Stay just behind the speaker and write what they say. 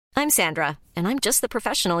I'm Sandra, and I'm just the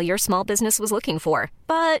professional your small business was looking for.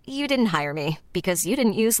 But you didn't hire me because you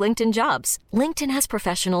didn't use LinkedIn Jobs. LinkedIn has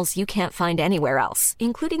professionals you can't find anywhere else,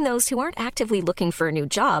 including those who aren't actively looking for a new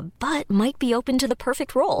job, but might be open to the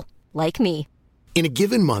perfect role, like me. In a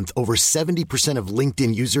given month, over 70% of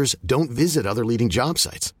LinkedIn users don't visit other leading job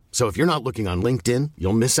sites. So if you're not looking on LinkedIn,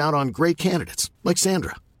 you'll miss out on great candidates like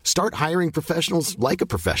Sandra. Start hiring professionals like a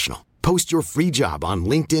professional. Post your free job on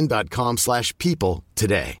linkedin.com/people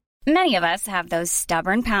today. Many of us have those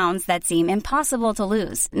stubborn pounds that seem impossible to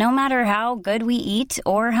lose, no matter how good we eat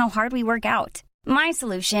or how hard we work out. My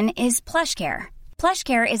solution is PlushCare.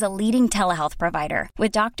 PlushCare is a leading telehealth provider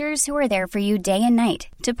with doctors who are there for you day and night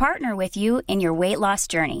to partner with you in your weight loss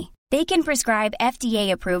journey. They can prescribe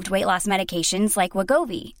FDA-approved weight loss medications like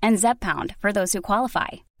Wegovy and Zepbound for those who qualify.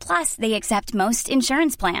 Plus, they accept most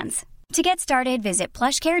insurance plans. To get started, visit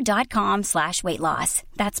plushcare.com/weightloss.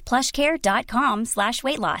 That's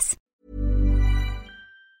plushcare.com/weightloss.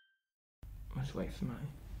 Let's wait for mine.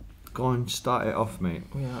 Go on, start it off, mate.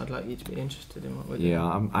 Well, yeah, I'd like you to be interested in what we're Yeah,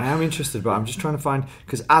 doing. I am interested, but I'm just trying to find...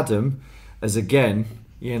 Because Adam, as again,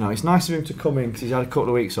 it's nice of him to come in because he's had a couple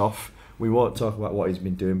of weeks off. We won't talk about what he's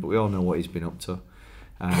been doing, but we all know what he's been up to.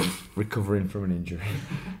 Recovering from an injury,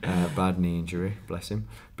 bad knee injury, bless him.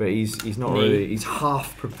 But he's not really... He's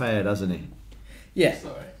half prepared, hasn't he? Yeah.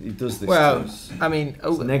 He does this Well, to us. I mean...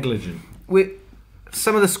 It's negligent.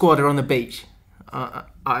 Some of the squad are on the beach,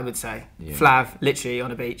 I would say. Yeah. Flav, literally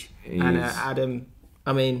on a beach. He and is. Adam,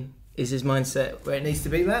 I mean, is his mindset where it needs to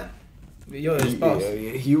be, Matt? You're his boss.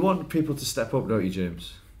 You want people to step up, don't you,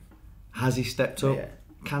 James? Has he stepped up? Yeah.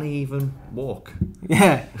 Can he even walk?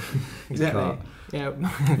 Yeah, exactly. can't. Yeah,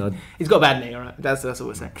 No. he's got a bad knee. All right, that's all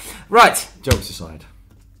we're saying. Right. Jokes aside.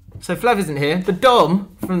 So Flav isn't here, but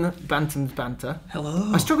Dom from the Bantam's Banter.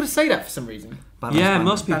 Hello. I struggle to say that for some reason.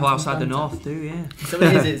 Most people Bantam, outside the bantam. north do, yeah. So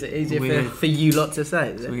it is it easier Weird. for you lot to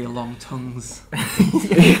say? Is it? So your long tongues.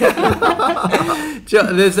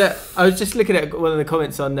 I was just looking at one of the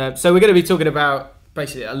comments on. So we're going to be talking about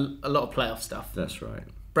basically a lot of playoff stuff. That's right.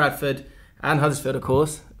 Bradford and Huddersfield, of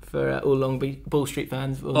course, for all Long Ball Street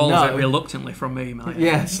fans. Will All know. of it reluctantly from me, mate.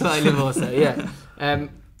 Yeah, slightly more so. Yeah,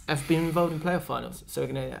 I've been involved in playoff finals, so we're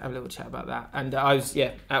going to have a little chat about that. And I was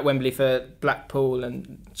at Wembley for Blackpool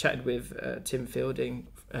and chatted with Tim Fielding,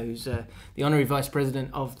 who's the honorary vice president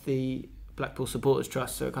of the Blackpool Supporters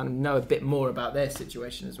Trust, so I kind of know a bit more about their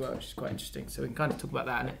situation as well, which is quite interesting. So we can kind of talk about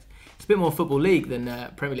that, and it's a bit more Football League than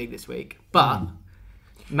Premier League this week. But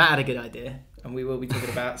Matt had a good idea, and we will be talking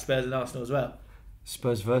about Spurs and Arsenal as well.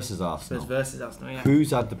 Spurs versus Arsenal. Spurs versus Arsenal, yeah.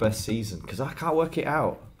 Who's had the best season? Because I can't work it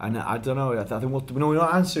out, and I don't know. I think we're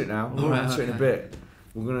not answering it now. We're going to answer it in a bit.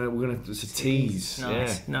 We're gonna. It's a tease.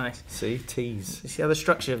 Nice. See, tease. You see how the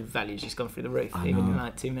structure of value's just gone through the roof, I even know. in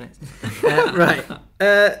like 2 minutes. Right.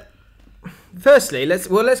 Firstly,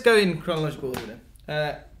 let's go in chronological order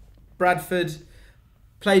then. Bradford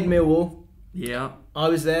played Millwall. Yeah. I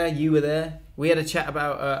was there. You were there. We had a chat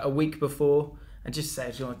about a week before, and just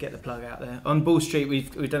say, do you want to get the plug out there? On Ball Street,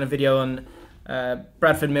 we've done a video on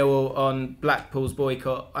Bradford Millwall, on Blackpool's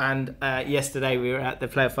boycott, and yesterday we were at the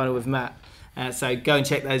playoff final with Matt. So go and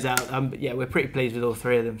check those out. We're pretty pleased with all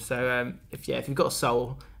three of them. So if you've got a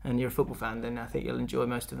soul and you're a football fan, then I think you'll enjoy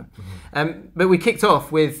most of them. Mm-hmm. But we kicked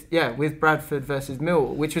off with Bradford versus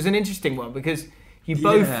Millwall, which was an interesting one because you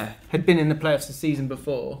both had been in the playoffs the season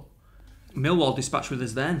before. Millwall dispatched with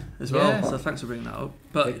us then as well, Yeah. so thanks for bringing that up.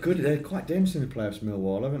 But They're good. They're quite dangerous in the playoffs,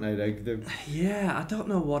 Millwall, haven't they? They I don't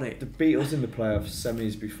know what it. They beat us in the playoffs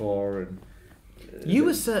semis before, and You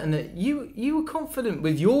were certain that you were confident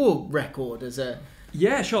with your record as a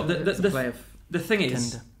Sure. The thing is,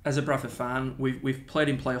 contender. as a Bradford fan, we've played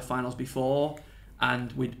in playoff finals before,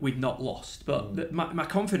 and we'd not lost. But my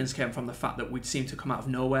confidence came from the fact that we'd seemed to come out of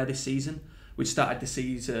nowhere this season. We'd started the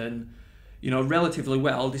season, relatively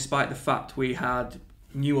well, despite the fact we had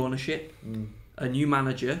new ownership, a new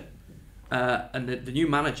manager, and the new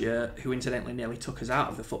manager who incidentally nearly took us out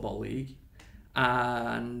of the Football League,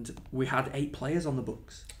 and we had 8 players on the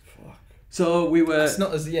books. Fuck. So we were. That's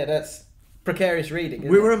not as that's precarious reading.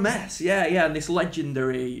 We were a mess, and this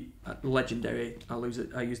legendary.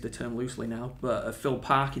 I use the term loosely now, but Phil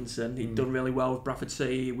Parkinson. He'd done really well with Bradford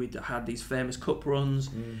City. We'd had these famous cup runs.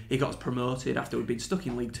 He got us promoted after we'd been stuck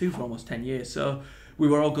in League 2 for almost 10 years. So we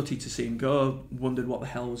were all gutted to see him go. Wondered what the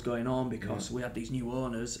hell was going on because we had these new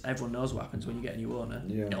owners. Everyone knows what happens when you get a new owner.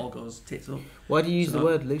 Yeah. It all goes tits up. Why do you use the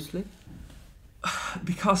word loosely?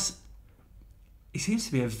 Because he seems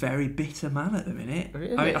to be a very bitter man at the minute.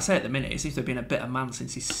 Really? I mean, I say at the minute, he seems to have been a bitter man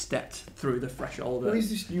since he stepped through the threshold. Who is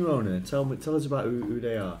this new owner? Tell us about who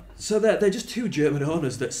they are. So they're just two German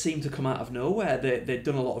owners that seem to come out of nowhere. They'd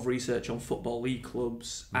done a lot of research on Football League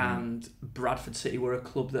clubs, and Bradford City were a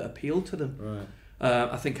club that appealed to them. Right.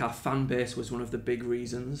 I think our fan base was one of the big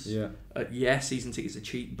reasons. Yeah. Season tickets are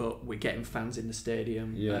cheap, but we're getting fans in the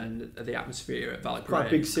stadium, Yeah. and the atmosphere at Valley Parade. Quite a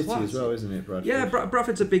big city class. as well, isn't it, Bradford? Yeah,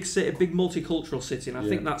 Bradford's a big city, a big multicultural city, and I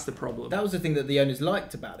think that's the problem. That was the thing that the owners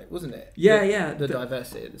liked about it, wasn't it? Yeah. The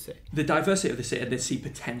diversity of the city. The diversity of the city, they see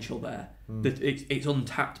potential there. It's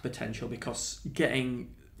untapped potential because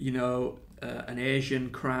getting, an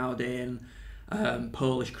Asian crowd in,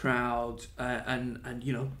 Polish crowd, and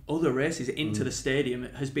other races into the stadium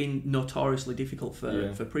has been notoriously difficult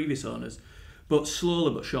for previous owners. But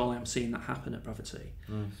slowly but surely, I'm seeing that happen at Bradford City.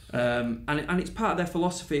 And it's part of their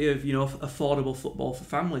philosophy of affordable football for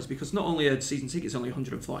families, because not only are season tickets only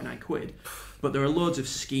 149 quid, but there are loads of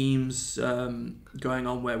schemes going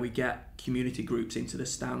on where we get community groups into the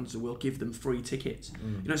stands and we'll give them free tickets.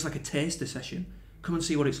 It's like a taster session. Come and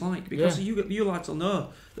see what it's like, because you lads will know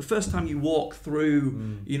the first time you walk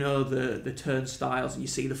through the turnstiles and you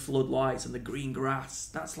see the floodlights and the green grass,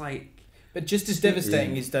 that's like. But just as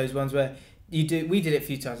devastating is those ones where we did it a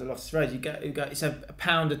few times at Loftus Road. You go, it's a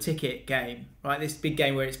 £1 a ticket game, right? This big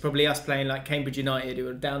game where it's probably us playing like Cambridge United, who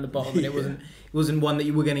are down the bottom, and it wasn't one that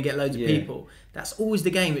you were going to get loads of people. That's always the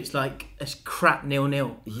game. It's like a crap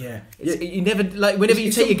 0-0. Yeah. You never whenever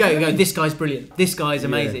you take your go, you go, this guy's brilliant, this guy's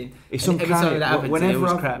amazing. It's some kind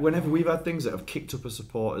of crap. Whenever we've had things that have kicked up a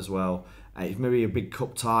support as well, if maybe a big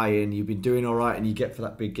cup tie and you've been doing all right and you get for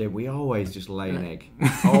that big game, we always just lay an egg,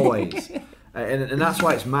 always. And that's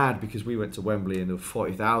why it's mad, because we went to Wembley and there were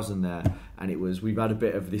 40,000 there, and we've had a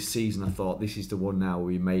bit of this season. I thought this is the one now where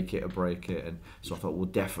we make it or break it, and so I thought we'll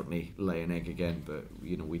definitely lay an egg again. But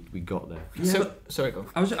we got there. Yeah, sorry, go.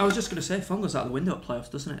 I was just going to say, fun goes out the window at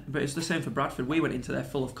playoffs, doesn't it? But it's the same for Bradford. We went into there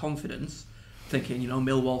full of confidence, thinking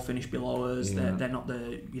Millwall finished below us. Yeah. They're not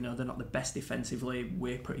the best defensively.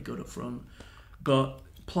 We're pretty good up front, but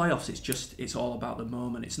playoffs, it's all about the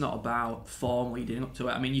moment. It's not about form leading up to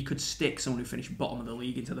it. I mean, you could stick someone who finished bottom of the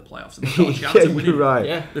league into the playoffs and they've got a chance of winning. Right.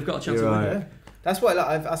 Yeah, they've got a chance of winning. Yeah. That's why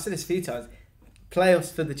I've said this a few times.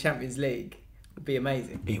 Playoffs for the Champions League would be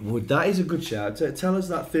amazing. It would. That is a good shout. Tell us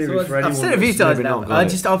that theory for anyone. I've said it a few times now. Not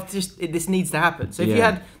this needs to happen. So if you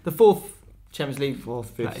had the fourth Champions League, 4th,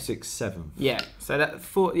 5th, 6th, 7th. Yeah. So that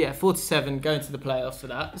 4 to 7 going to the playoffs for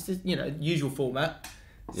that. It's just, usual format.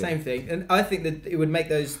 Same thing, and I think that it would make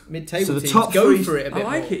those mid-table teams go for it a bit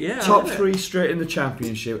more. I like it, yeah. Top 3 straight in the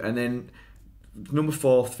Championship, and then number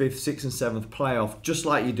 4th, 5th, 6th and 7th playoff, just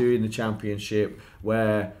like you do in the Championship,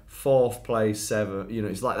 where 4th plays 7th.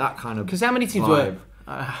 It's like that kind of. Because how many teams vibe.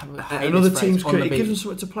 And other teams, it gives them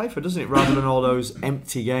something to play for, doesn't it? Rather than all those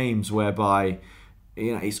empty games whereby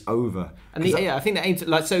it's over. And I think the aim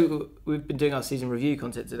to, so we've been doing our season review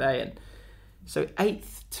content today, and so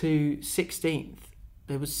 8th to 16th.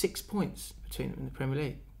 There was 6 points between them in the Premier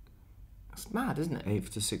League. That's mad, isn't it? 8th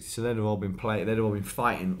to 60. So they'd have all been playing. They'd have all been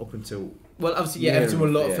fighting up until. Well, obviously, Everton were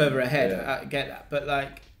a lot further ahead. I get that, but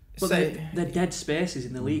they're dead spaces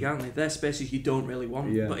in the league, aren't they? They're spaces you don't really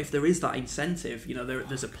want. Yeah. But if there is that incentive,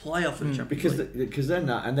 there's a playoff in the Champions League. Because then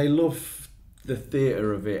and they love the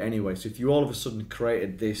theatre of it anyway. So if you all of a sudden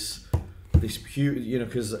created this huge,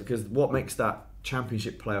 because what makes that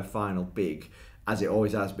Championship playoff final big, as it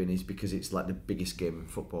always has been, is because it's like the biggest game in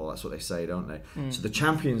football. That's what they say, don't they? So the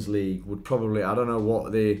Champions League would probably, I don't know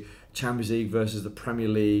what the Champions League versus the Premier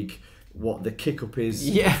League, what the kick-up is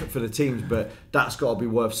for the teams, but that's got to be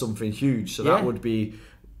worth something huge. So that would be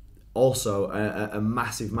also a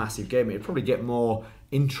massive, massive game. It'd probably get more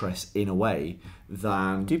interest in a way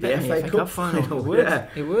than the FA Cup final.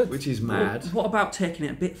 It would. Which is mad. What about taking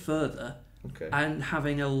it a bit further and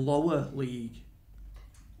having a lower league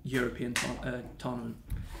European tournament?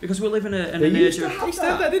 Because we live in an age of. They used to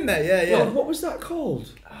have that, didn't they? Yeah, yeah. Well, what was that called?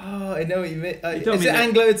 Oh, I know what you mean. Is it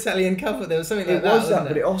Anglo-Italian Cup? There was something like that. It was that,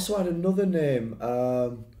 but it also had another name.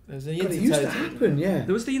 It used to happen, yeah.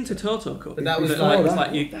 There was the Intertoto Cup. But that was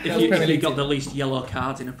if you got the least yellow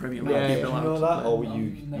cards in a Premier League, you'd be allowed. You know that, or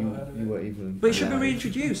you were even. But it should be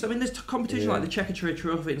reintroduced. I mean, there's competition like the Checkatrade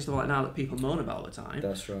Trophy and stuff like that people moan about all the time.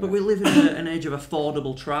 That's right. But we live in an age of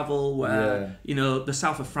affordable travel where the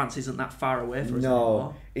south of France isn't that far away from us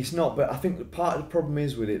anymore. It's not. But I think part of the problem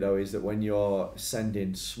is with it though is that when you're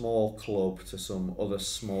sending small club to some other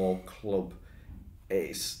small club,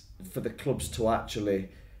 it's for the clubs to actually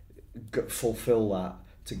fulfill that,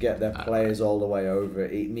 to get their players all the way over.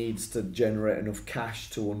 It needs to generate enough cash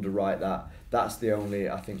to underwrite that That's the only,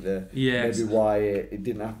 I think, Yeah, maybe why it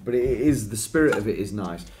didn't happen. But it is, the spirit of it is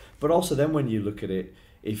nice. But also then when you look at it,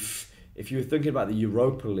 if you were thinking about the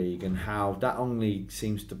Europa League and how that only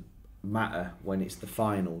seems to matter when it's the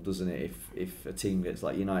final, doesn't it? If a team gets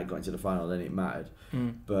like United got into the final, then it mattered.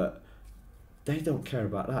 But they don't care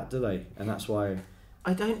about that, do they? And that's why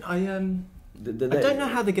I don't know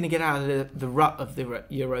how they're going to get out of the rut of the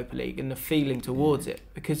Europa League and the feeling towards it,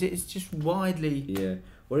 because it's just widely.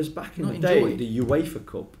 Whereas back in the not day, enjoyed. the UEFA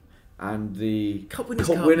Cup and the Cup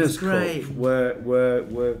Winners' Cup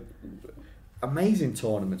were amazing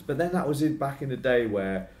tournaments. But then that was back in the day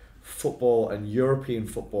where football and European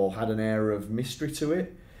football had an air of mystery to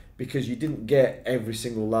it, because you didn't get every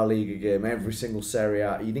single La Liga game, every single Serie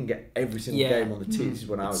A. You didn't get every single game on the TV. This is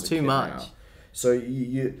when I was a kid. Too much. Now. So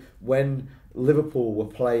you when Liverpool were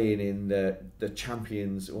playing in the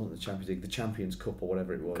Champions, it wasn't the Champions League, the Champions Cup or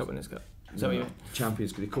whatever it was. Cup Winners' Cup. Is that what you mean?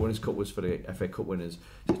 Champions Cup. The Cup Winners' Cup was for the FA Cup winners.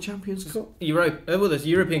 The Champions Cup. Well, there's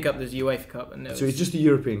European Cup, there's UEFA Cup, and So it's just the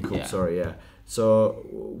European Cup. Sorry, yeah. So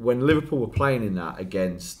when Liverpool were playing in that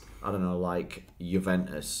against, I don't know, like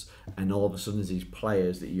Juventus, and all of a sudden there's these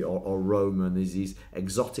players that or Roma, and there's these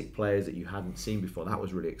exotic players that you hadn't seen before. That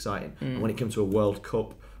was really exciting. And when it came to a World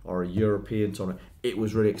Cup or a European tournament, it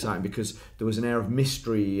was really exciting because there was an air of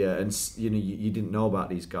mystery, and you didn't know about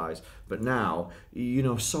these guys. But now you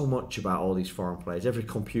know so much about all these foreign players. Every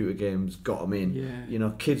computer game's got them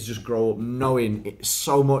in. Kids just grow up knowing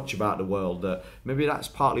so much about the world that maybe that's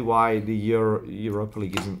partly why the Europa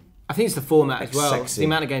League isn't. I think it's the format as well. Sexy. The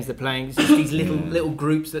amount of games they're playing. It's just these little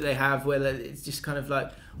groups that they have where it's just kind of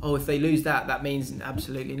like, oh, if they lose that means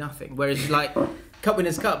absolutely nothing. Whereas like Cup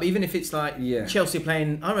Winners' Cup, even if it's like Chelsea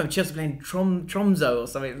playing, I remember Chelsea playing Tromsø or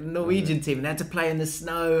something, a Norwegian team, and they had to play in the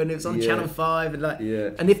snow, and it was on Channel 5, and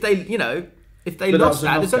and if they lost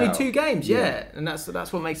that, there's only 2 games, and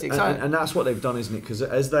that's what makes it exciting. And that's what they've done, isn't it? Because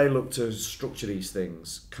as they look to structure these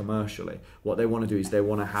things commercially, what they want to do is they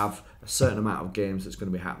want to have a certain amount of games that's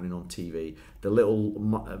going to be happening on TV. The little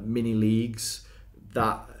mini leagues,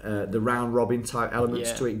 that the round robin type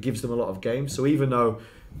elements to it gives them a lot of games. So even though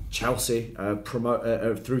Chelsea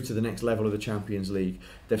promote through to the next level of the Champions League,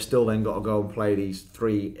 they've still then got to go and play these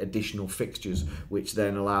 3 additional fixtures, which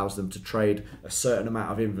then allows them to trade a certain amount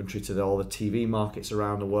of inventory to all the TV markets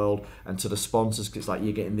around the world and to the sponsors, because it's like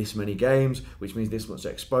you're getting this many games, which means this much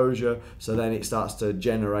exposure. So then it starts to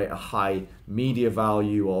generate a high media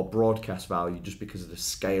value or broadcast value just because of the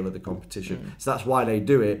scale of the competition. So that's why they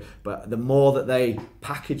do it. But the more that they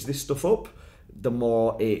package this stuff up, the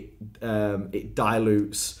more it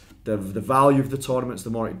dilutes the value of the tournaments, the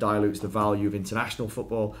more it dilutes the value of international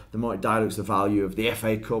football, the more it dilutes the value of the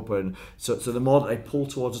FA Cup, and so the more that they pull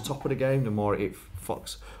towards the top of the game, the more it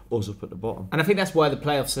fucks us up at the bottom. And I think that's why the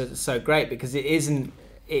playoffs are so great, because it isn't.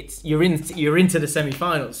 You're into the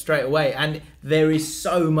semi-finals straight away, and there is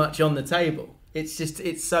so much on the table. It's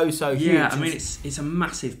so huge. Yeah, I mean it's a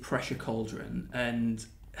massive pressure cauldron, and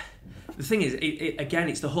the thing is, again,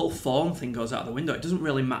 it's the whole form thing goes out the window. It doesn't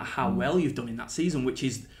really matter how well you've done in that season, which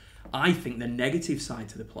is, I think, the negative side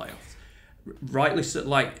to the playoffs. Rightly so,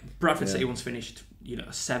 like Bradford City once finished,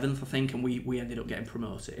 7th, I think, and we ended up getting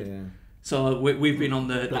promoted. Yeah. So we've been on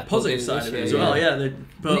the positive side of it as well. Yeah,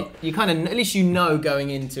 but you kind of, at least going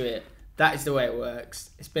into it, that is the way it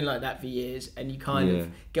works. It's been like that for years, and you kind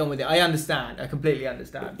of get on with it. I understand. I completely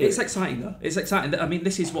understand. It's exciting, though. It's exciting. I mean,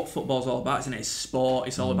 this is what football's all about, isn't it? It's sport.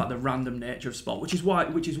 It's all about the random nature of sport, which is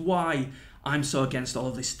why I'm so against all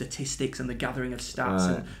of this statistics and the gathering of stats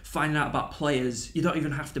and finding out about players. You don't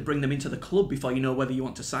even have to bring them into the club before you know whether you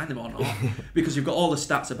want to sign them or not, because you've got all the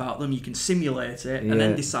stats about them. You can simulate it and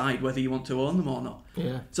then decide whether you want to own them or not.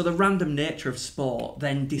 Yeah. So the random nature of sport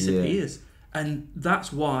then disappears. Yeah. And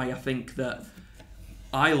that's why I think that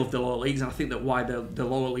I love the lower leagues, and I think that why the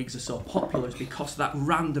lower leagues are so popular is because that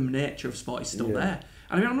random nature of sport is still there.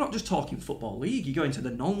 And I mean, I'm not just talking Football League. You go into the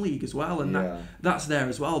non-league as well, and that's there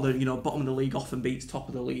as well. The bottom of the league often beats top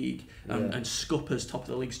of the league, and scuppers top of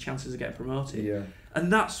the league's chances of getting promoted. Yeah.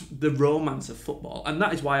 And that's the romance of football, and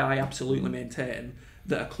that is why I absolutely maintain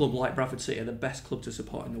that a club like Bradford City are the best club to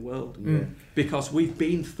support in the world. Because we've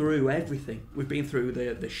been through everything. We've been through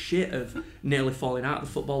the shit of nearly falling out of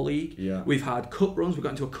the Football League. We've had cup runs. We got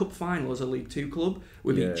into a cup final as a League 2 club.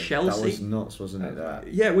 We beat Chelsea. That was nuts, wasn't it?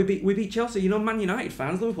 That. We beat Chelsea. Man United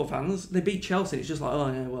fans, Liverpool fans, they beat Chelsea. It's just like,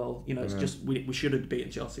 oh yeah, well, it's just we should have beaten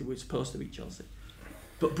Chelsea. We're supposed to beat Chelsea.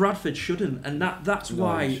 But Bradford shouldn't, and that's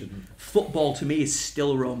why football to me is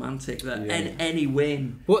still romantic. That any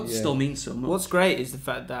win still means so much. What's great is the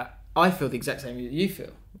fact that I feel the exact same as you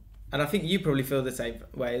feel. and I think you probably feel the same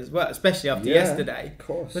way as well, especially after yesterday. Of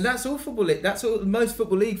course. But that's all football league. That's all most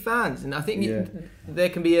football league fans, and I think there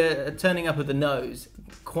can be a turning up of the nose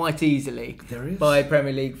quite easily by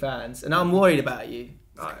Premier League fans, and I'm worried about you.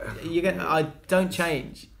 I don't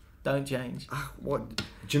change. Don't change. What? Do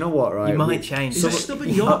you know what? Right, you might change. He's a stubborn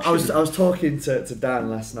Yorkshire. I was talking to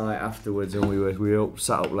Dan last night afterwards, and we were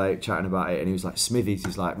sat up late chatting about it, and he was like, Smithies.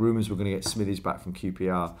 He's like, rumours we're going to get Smithies back from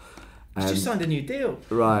QPR. He's just signed a new deal.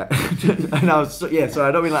 Right. And I was so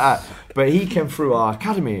I don't mean like that. But he came through our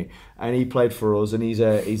academy and he played for us, and he's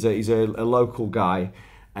a local guy,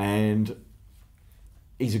 and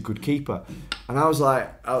he's a good keeper. And I was like,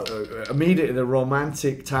 immediately the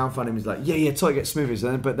romantic town fan in me was like, yeah, totally get Smithies.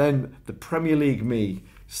 But then the Premier League me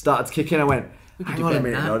started kicking. I went, hang on a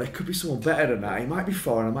minute, no, there could be someone better than that. He might be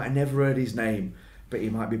foreign. I might have never heard his name, but he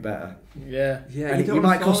might be better. Yeah. And he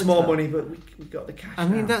might cost more money, but we got the cash. I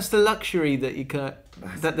mean, that's the luxury that you can.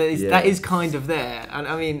 That is kind of there, and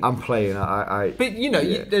I mean, I'm playing. But you know,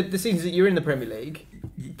 the seasons that you're in the Premier League,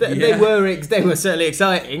 they were certainly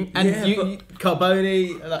exciting. And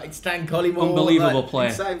Carboni, like Stan Collymore, unbelievable player.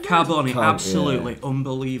 Carboni, absolutely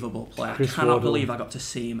unbelievable player. I cannot believe I got to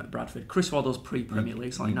see him at Bradford. Chris Waddle's pre-Premier League,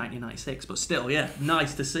 it's like 1996, but still,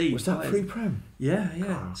 nice to see. Was that pre-Prem?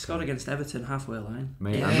 Yeah. Scored against Everton halfway line.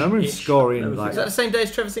 Mate, I remember him scoring. Was that the same day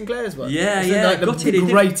as Trevor Sinclair's one? Yeah. Like the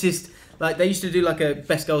greatest. Like they used to do like a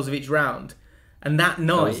best goals of each round, and that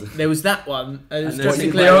night there was that one. And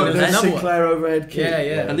Sinclair overhead kick.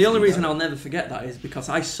 Yeah. And the only reason I'll never forget that is because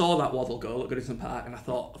I saw that Waddle goal at Goodison Park, and I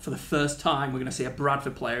thought, for the first time, we're going to see a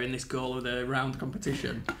Bradford player in this goal of the round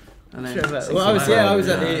competition. And then I was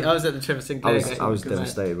at the Trevor Sinclair. I was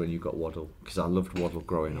devastated when you got Waddle, because I loved Waddle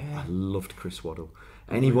growing up. I loved Chris Waddle.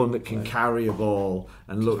 Anyone that can carry a ball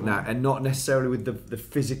and look now, and not necessarily with the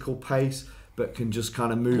physical pace, but can just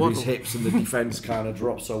kind of move his hips and the defence kind of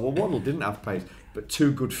drops. So Waddle didn't have pace, but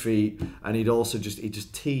 2 good feet, and he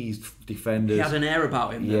just teased defenders. He had an air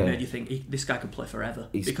about him that made you think this guy could play forever,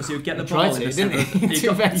 because he would get the ball in the centre.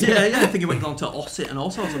 I think he went on to Ossett and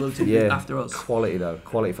all sorts of other teams after us. Quality though,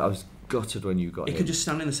 quality. I was gutted when you got him. He could just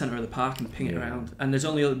stand in the centre of the park and ping it around. And there's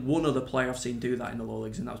only one other player I've seen do that in the lower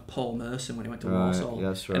leagues, and that was Paul Merson when he went to Walsall.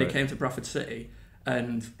 That's right. And he came to Bradford City,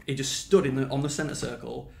 and he just stood on the centre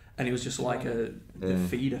circle. And he was just like a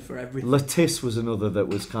feeder for everything. Latisse was another that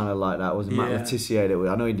was kind of like that. Wasn't Matt Letitia?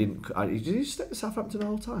 I know he didn't. Did he stay at Southampton the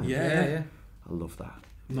whole time? Yeah. I love that.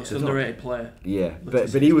 Most underrated player. Yeah, but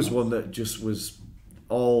he was one that just was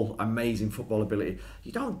all amazing football ability.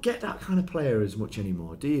 You don't get that kind of player as much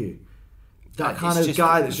anymore, do you? That kind of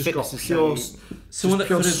guy that's just got pure. Someone that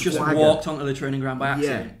could have just walked onto the training ground by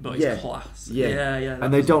accident, but he's class. Yeah.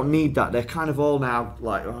 And they don't need that. They're kind of all now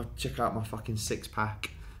like, check out my fucking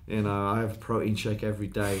 6-pack. You know, I have a protein shake every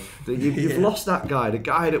day. You've lost that guy. The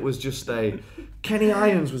guy that was just Kenny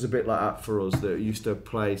Irons was a bit like that for us, that used to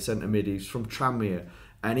play centre mid. He's from Tranmere,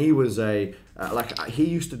 and he was he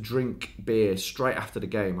used to drink beer straight after the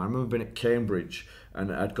game. I remember being at Cambridge,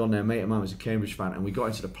 and I'd gone there. A mate of mine was a Cambridge fan, and we got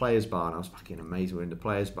into the players' bar, and I was fucking amazed. We were in the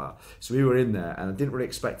players' bar, so we were in there, and I didn't really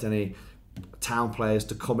expect any town players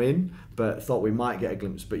to come in, but thought we might get a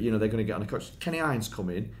glimpse. But they're going to get on the coach. Kenny Irons come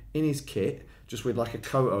in his kit, just with like a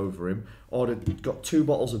coat over him, got 2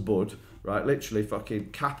 bottles of Bud, right, literally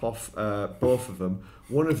fucking cap off both of them.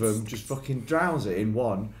 One of them just fucking drowns it in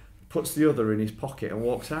one, puts the other in his pocket and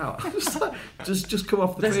walks out. I was like, just come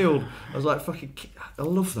off the field. I was like, fucking, I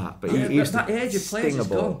love that. But that age of players is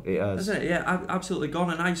gone. It has. Isn't it? Yeah, absolutely gone.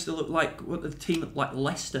 And I used to look like the team like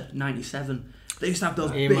Leicester '97. They used to have those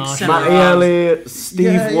big centre Matty Elliott,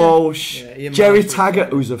 Steve Walsh, Jerry Taggart,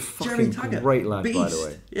 who's a fucking great lad, by the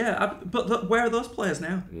way. Yeah, but where are those players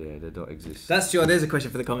now? Yeah, they don't exist. That's John. There's a question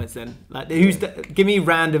for the comments then. Like, give me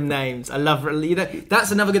random names. I love. That's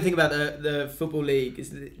another good thing about the football league.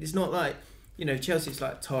 It's not like. Chelsea's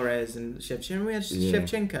like Torres and Shevchenko. We had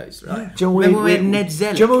Shevchenko's, right? Yeah. Remember we had Ned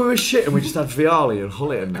Zellick. Do you remember we were shit and we just had Vialli and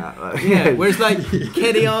Hullet and that? Yeah. Whereas like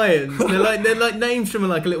Kenny Irons, they're like names from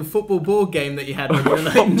like a little football board game that you had when you were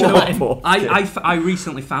like. I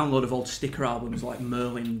recently found a load of old sticker albums, like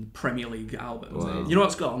Merlin Premier League albums. Wow. You know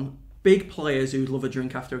what's gone? Big players who'd love a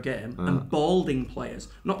drink after a game, and balding players.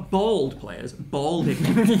 Not bald players, balding.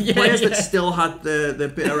 Players that still had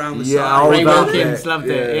the bit around the side. Ray Wilkins loved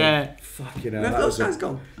it, yeah. Fucking hell. Where have those guys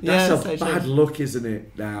gone? That's a bad look, isn't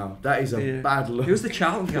it, now? That is a bad look. Who's the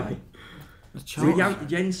Charlton guy?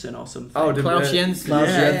 Jensen or something. Klaus Jensen. Klaus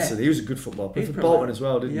Jensen. He was a good football player. For Bolton as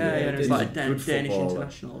well, didn't he? Yeah, he was like a Danish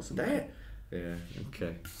international or something. Yeah,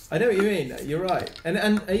 okay. I know what you mean. You're right.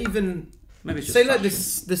 And even... Maybe it's say like the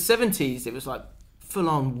 70s, it was like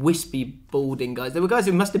full-on wispy, balding guys. There were guys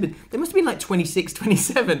who must have been like 26,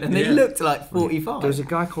 27, and they looked like 45. There was a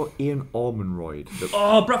guy called Ian Ormonroyd.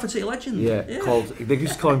 Bradford City legend. They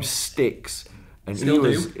used to call him Sticks, and Still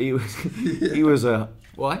he was a.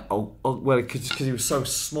 Why? Well, because he was so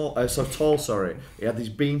small, so tall. Sorry, he had these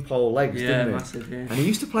beanpole legs, didn't he? Massive, yeah. And he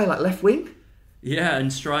used to play like left wing. Yeah,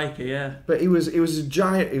 and striker, yeah. But he was a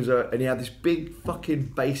giant. And he had this big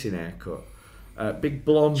fucking basin haircut, big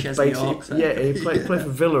blonde Chesney basin. Hawks, Yeah, and he played for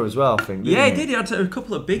Villa as well, I think. Yeah, he did. He had a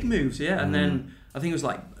couple of big moves, yeah, and then I think it was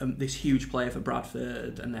like this huge player for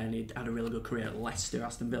Bradford, and then he had a really good career at Leicester,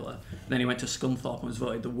 Aston Villa. And then he went to Scunthorpe and was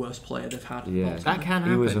voted the worst player they've had. Yeah, that can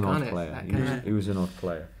happen. He was an can't odd it? player. He was an odd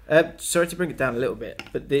player. Sorry to bring it down a little bit,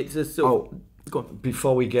 but it's a sort of... Go on.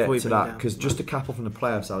 Before we get to that, because just to cap off on the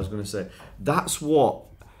playoffs, I was going to say that's what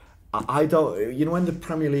I don't. You know, when the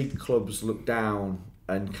Premier League clubs look down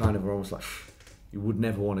and kind of are almost like you would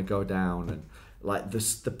never want to go down, and like the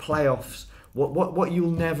playoffs. What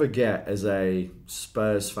you'll never get as a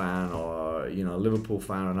Spurs fan or a Liverpool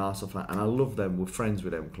fan or an Arsenal fan, and I love them. We're friends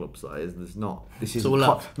with them clubs. Like, there's not. This is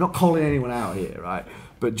not calling anyone out here, right?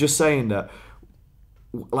 But just saying that,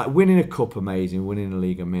 like winning a cup, amazing. Winning a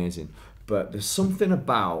league, amazing. But there's something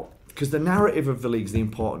about, because the narrative of the league's the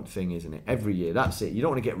important thing, isn't it? Every year, that's it. You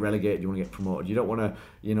don't want to get relegated. You want to get promoted. You don't want to,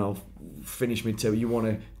 finish mid-table. You want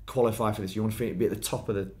to qualify for this. You want to be at the top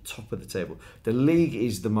of the table. The league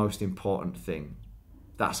is the most important thing.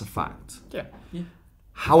 That's a fact. Yeah.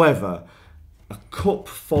 However, a cup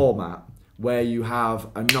format where you have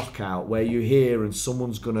a knockout, where you're here and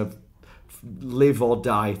someone's gonna live or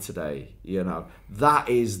die today, that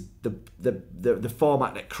is the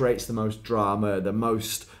format that creates the most drama, the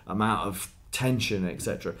most amount of tension,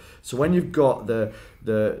 etc. So when you've got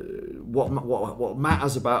what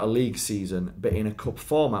matters about a league season, but in a cup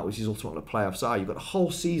format, which is ultimately what the playoffs are, you've got a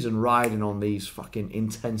whole season riding on these fucking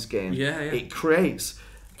intense games. It creates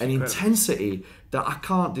an intensity that I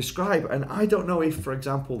can't describe, and I don't know if, for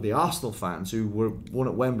example, the Arsenal fans who won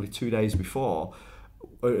at Wembley 2 days before,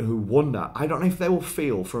 who won that, I don't know if they will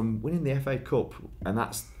feel from winning the FA Cup, and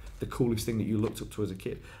that's the coolest thing that you looked up to as a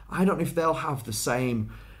kid. I don't know if they'll have the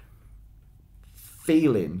same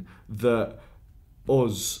feeling that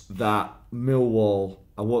Millwall,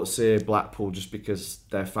 I won't say Blackpool just because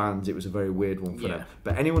they're fans, it was a very weird one for them.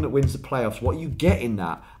 But anyone that wins the playoffs, what you get in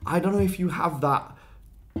that, I don't know if you have that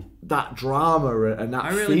drama and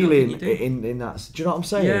that feeling in that. Do you know what I'm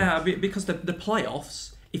saying? Yeah, because the playoffs,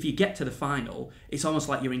 if you get to the final, it's almost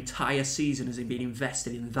like your entire season has been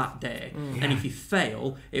invested in that day. And if you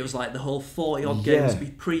fail, it was like the whole 40-odd games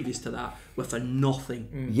previous to that were for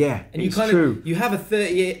nothing. Yeah, and you have a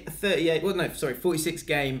 46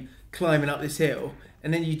 game climbing up this hill,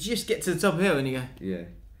 and then you just get to the top of the hill and you go,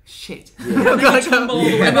 shit. And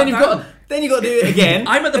then you've got to do it again.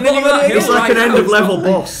 I'm at the bottom of that hill. It's like an end of level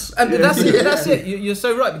boss. And that's it. You're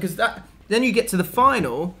so right, because then you get to the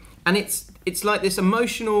final, and it's like this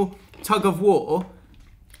emotional tug of war.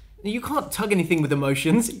 You can't tug anything with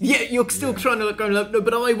emotions. You're still trying to go, no,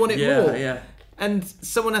 but I want it more. Yeah. And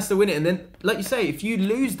someone has to win it. And then, like you say, if you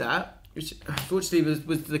lose that, which unfortunately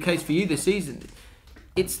was the case for you this season,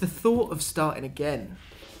 it's the thought of starting again.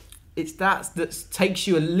 It's that takes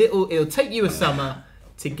you it'll take you a summer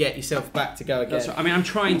to get yourself back to go again. That's right. I mean, I'm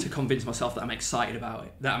trying to convince myself that I'm excited about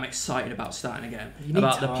it, that I'm excited about starting again,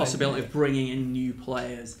 about the possibility of bringing in new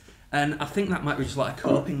players. And I think that might be just like a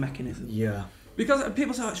coping mechanism. Yeah. Because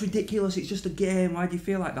people say, it's ridiculous, it's just a game, why do you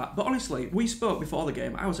feel like that? But honestly, we spoke before the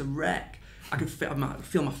game, I was a wreck. I could feel my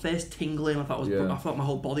face tingling, I thought my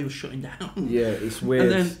whole body was shutting down. Yeah, it's weird.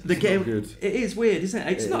 And then the game, it is weird, isn't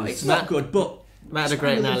it? It's not good, but... Matt had a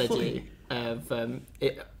great analogy of,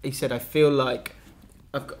 he said, I feel like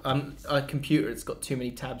a computer that's got too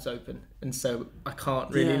many tabs open, and so I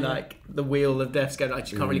can't really the wheel of death's going. I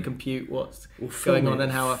just can't really compute what's going on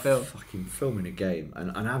and how I feel. Fucking filming a game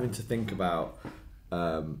and having to think about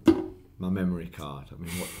my memory card. I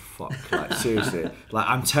mean, what the fuck? Like, seriously, like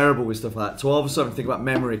I'm terrible with stuff like that. So all of a sudden, think about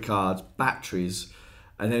memory cards, batteries,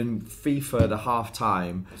 and then FIFA the half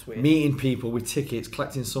time, meeting people with tickets,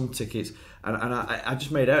 collecting some tickets, and I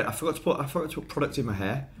just made out. I forgot to put product in my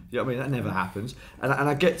hair. You know what I mean? That never happens. And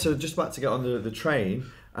I get to just about to get on the train,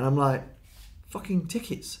 and I'm like, fucking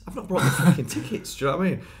tickets. I've not brought the fucking tickets. Do you know what I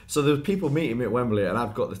mean? So there were people meeting me at Wembley, and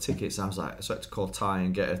I've got the tickets. And I was like, so I had to call Ty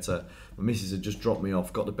and get her to. My missus had just dropped me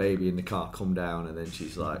off, got the baby in the car, come down, and then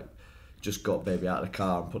she's like, just got baby out of the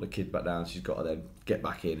car and put the kid back down. She's got to then get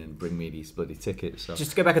back in and bring me these bloody tickets. So.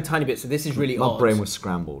 Just to go back a tiny bit, so this is really odd. My brain was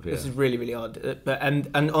scrambled. Yeah. This is really, really odd. But and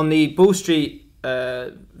on the Ball Street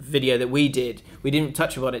video that we did, we didn't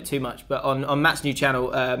touch upon it too much, but on Matt's new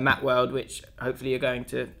channel, Matt World, which hopefully you're going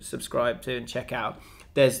to subscribe to and check out,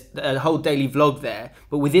 there's a whole daily vlog there.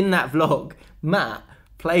 But within that vlog, Matt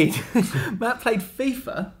played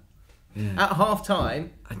FIFA at half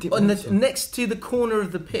time next to the corner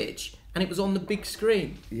of the pitch, and it was on the big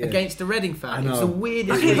screen against a Reading fan. It was the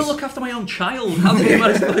weirdest. I can't even look after my own child. How did you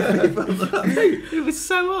manage to play FIFA? It was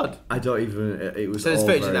so odd. I don't even. It was. So there's all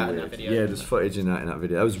footage of very that in weird. that video. Yeah, there's footage in that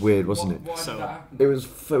video. That was weird, wasn't it? Why did that happen? It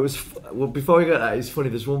was. Well, before we get that, it's funny.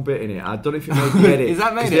 There's one bit in it. I don't know if you made the edit. Is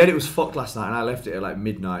that made 'cause it? The edit was fucked last night, and I left it at like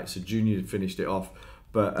midnight. So Junior had finished it off.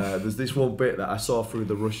 But there's this one bit that I saw through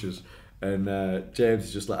the rushes, and James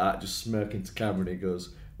is just like that, just smirking to camera, and he goes,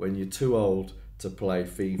 "When you're too old to play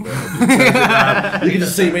FIFA." You can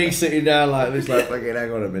just see me sitting down like this, like, fucking,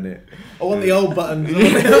 hang on a minute. I want the old buttons.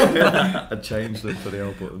 I changed them for the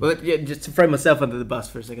old button. Well, yeah, just to throw myself under the bus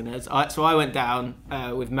for a second there. So I went down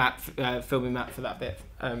with Matt, filming Matt for that bit,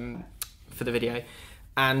 for the video.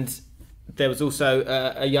 And there was also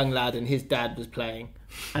a young lad and his dad was playing.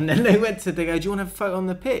 And then they go, do you want to have a photo on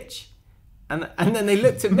the pitch? And then they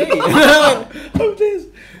looked at me. And I went, oh, this?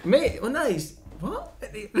 Me? Well, no, what?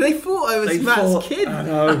 They thought I was Matt's kid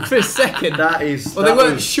for a second. Well, they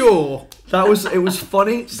weren't sure. It was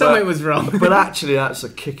funny. Something was wrong. But actually, that's a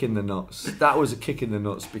kick in the nuts. That was a kick in the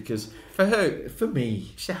nuts because... For who? For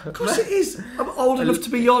me. Shut Of course it is. I'm old enough to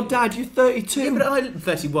be your dad. You're 32. Yeah, but I'm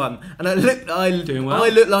 31, and I Doing well. I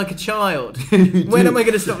look like a child. When am I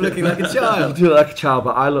going to stop looking like a You child? do look like a child,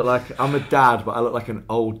 but I look like... I'm a dad, but I look like an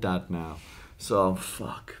old dad now. So,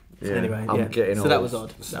 fuck. Yeah, Anyway, I'm getting so old. that was odd.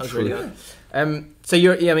 That was really odd. So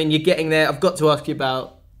you're getting there. I've got to ask you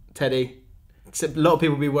about Teddy. Except a lot of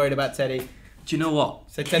people will be worried about Teddy. Do you know what?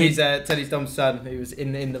 So Teddy's Dom's son, who was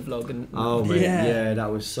in the vlog, and Oh, mate. Yeah. Yeah,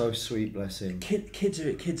 that was so sweet, bless him. Kids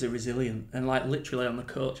are resilient, and like literally on the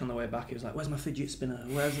coach on the way back, he was like, "Where's my fidget spinner?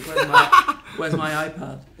 Where's my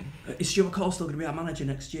iPad? Is Stuart Cole still going to be our manager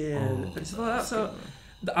next year?" And stuff like that. So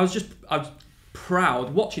I was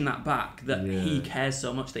proud watching that back that he cares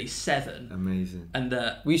so much that he's 7. Amazing. And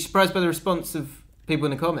that were you surprised by the response of people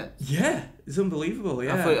in the comments? yeah, it's unbelievable.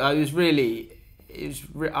 Yeah, I was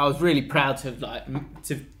really proud to have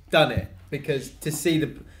done it, because to see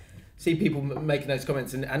people making those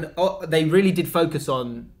comments and they really did focus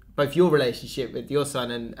on both your relationship with your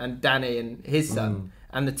son and Danny and his son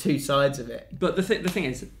and the two sides of it. But the thing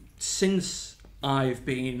is, since I've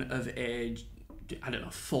been of age, I don't know,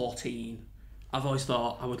 14, I've always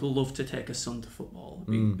thought I would love to take a son to football.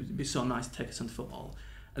 It'd be so nice to take a son to football.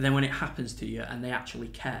 And then when it happens to you and they actually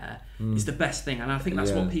care, it's the best thing. And I think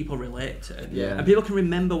that's what people relate to. Yeah. And people can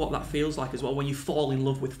remember what that feels like as well when you fall in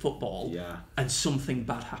love with football and something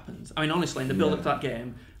bad happens. I mean, honestly, in the build-up to that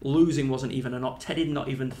game, losing wasn't even an option. Teddy had not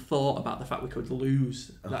even thought about the fact we could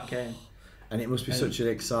lose that game. And it must be such an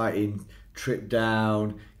exciting trip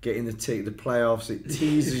down, getting the playoffs. It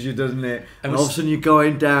teases you, doesn't it? And all of a sudden you're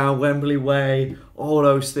going down Wembley Way, all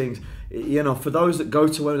those things. You know, for those that go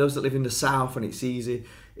to Wembley, those that live in the south, and it's easy.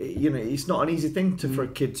 It's not an easy thing for a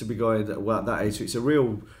kid to be going at that age. So it's a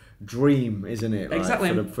real dream, isn't it?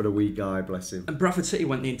 Exactly. For the wee guy, bless him. And Bradford City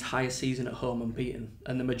went the entire season at home unbeaten,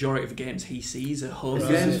 and the majority of the games he sees are home Is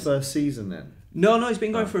games. this his first season then? No, he's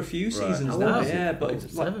been going for a few seasons How now. old is he? Yeah, but Oh,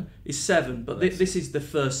 it's 7. He's 7. But this is the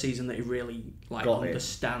first season that he really Got it.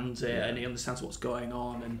 understands it, and he understands what's going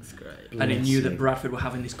on, and That's great. and he knew Bless that him. Bradford were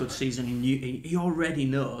having this good season. He already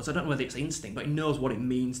knows. I don't know whether it's instinct, but he knows what it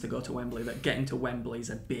means to go to Wembley. That getting to Wembley is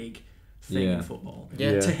a big thing in football.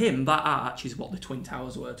 Yeah. To him, that arch is what the Twin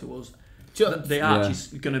Towers were to us. Sure. The arch is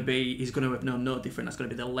going to be. He's going to have known no different. That's going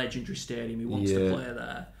to be the legendary stadium. He wants to play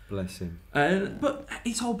there. Bless him. But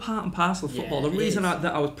it's all part and parcel of football. Yeah, The it reason is.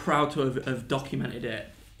 that I was proud to have documented it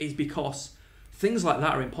is because things like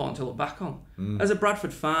that are important to look back on. As a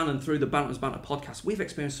Bradford fan and through the Bantams Banter podcast, we've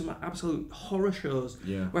experienced some absolute horror shows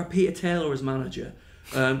where Peter Taylor was manager.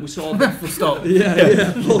 We saw Full stop.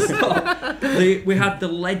 full stop. We had the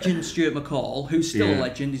legend Stuart McCall, who's still a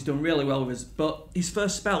legend. He's done really well with us, but his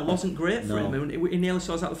first spell wasn't great for him. And he nearly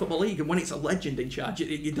saw us out of the Football League. And when it's a legend in charge,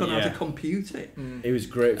 you don't know how to compute it. He was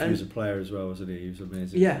great for you as a player as well, wasn't he? He was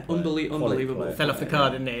amazing. Yeah, Player. unbelievable. Player. Fell off the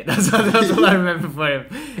card, didn't he? That's all I remember for him.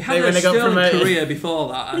 He had a sterling career before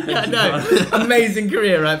that. Yeah, no, amazing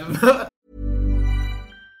career, right?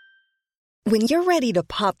 When you're ready to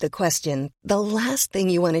pop the question, the last thing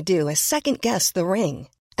you want to do is second-guess the ring.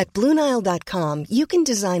 At BlueNile.com, you can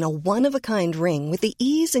design a one-of-a-kind ring with the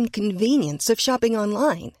ease and convenience of shopping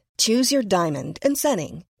online. Choose your diamond and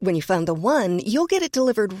setting. When you find the one, you'll get it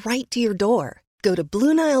delivered right to your door. Go to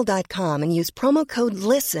BlueNile.com and use promo code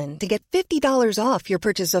LISTEN to get $50 off your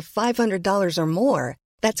purchase of $500 or more.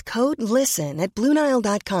 That's code LISTEN at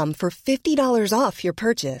BlueNile.com for $50 off your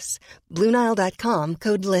purchase. BlueNile.com,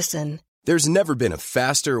 code LISTEN. There's never been a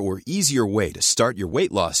faster or easier way to start your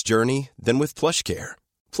weight loss journey than with PlushCare.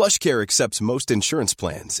 PlushCare accepts most insurance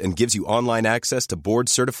plans and gives you online access to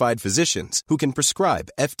board-certified physicians who can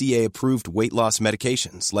prescribe FDA-approved weight loss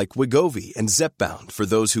medications like Wegovy and Zepbound for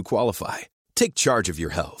those who qualify. Take charge of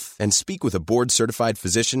your health and speak with a board-certified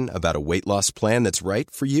physician about a weight loss plan that's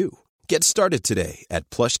right for you. Get started today at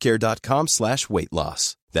plushcare.com/weight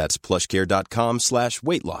loss. That's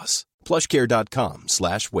plushcare.com/weight loss.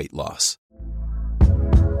 plushcare.com/weight loss.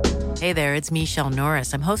 Hey there, it's Michelle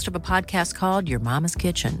Norris. I'm host of a podcast called Your Mama's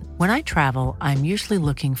Kitchen. When I travel, I'm usually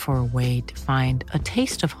looking for a way to find a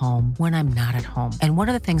taste of home when I'm not at home. And one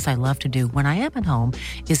of the things I love to do when I am at home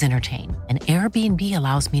is entertain. And Airbnb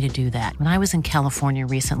allows me to do that. When I was in California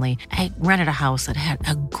recently, I rented a house that had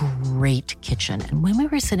a great kitchen. And when we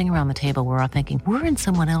were sitting around the table, we're all thinking, we're in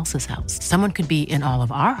someone else's house. Someone could be in all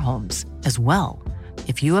of our homes as well.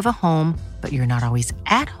 If you have a home, but you're not always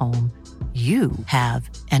at home, you have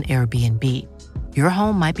an Airbnb. Your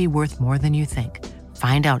home might be worth more than you think.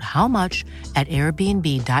 Find out how much at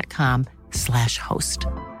airbnb.com/host.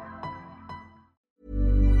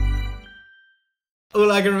 All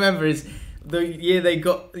I can remember is the year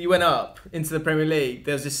you went up into the Premier League.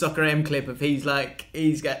 There was this Soccer M clip of he's had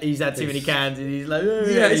too many cans and he's like,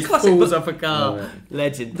 it's he classic, falls but- off a car.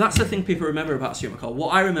 Legend. That's the thing people remember about Stuart McCall.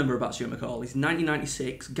 What I remember about Stuart McCall is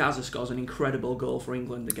 1996, Gaza scores an incredible goal for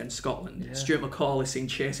England against Scotland. Yeah. Stuart McCall is seen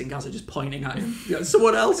chasing Gaza, just pointing at him.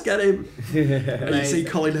 Someone else get him. And you see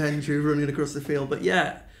Colin Hendry running across the field. But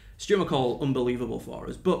yeah, Stuart McCall, unbelievable for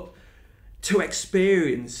us. But to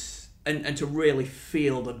experience and to really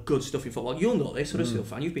feel the good stuff in football, you'll know this, Huddersfield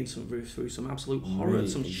fan. You've been through some absolute horror,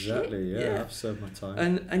 some exactly, shit. Yeah, I've served my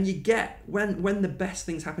time. And you get when the best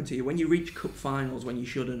things happen to you, when you reach cup finals when you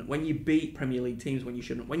shouldn't, when you beat Premier League teams when you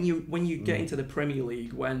shouldn't, when you get into the Premier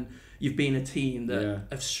League when you've been a team that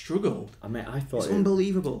have struggled. I mean, I thought it's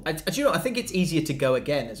unbelievable. Do you know? I think it's easier to go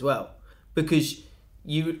again as well because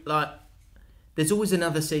there's always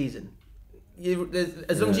another season.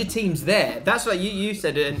 As long as your team's there, that's what you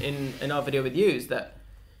said in our video with you, is that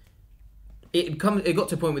it got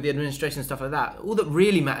to a point with the administration and stuff like that. All that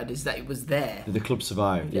really mattered is that it was there. The club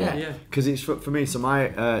survived. Yeah. Because it's for me. So my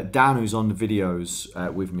Dan, who's on the videos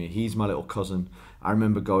with me, he's my little cousin. I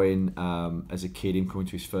remember going as a kid, him coming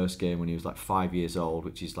to his first game when he was like 5 years old,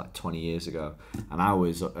 which is like 20 years ago, and I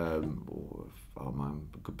was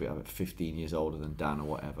could be 15 years older than Dan or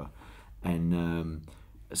whatever, and.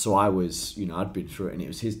 So I was, I'd been through it, and it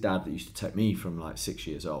was his dad that used to take me from like 6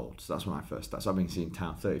 years old. So that's when I first started. So I've been seeing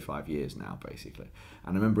town 35 years now, basically.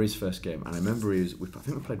 And I remember his first game, and I remember I think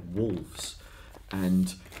we played Wolves.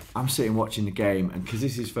 And I'm sitting watching the game, and because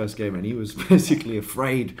this is his first game, and he was basically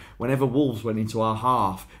afraid whenever Wolves went into our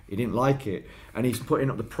half, he didn't like it. And he's putting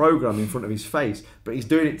up the programme in front of his face, but he's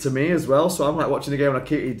doing it to me as well. So I'm like watching the game, and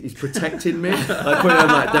he's protecting me, like putting on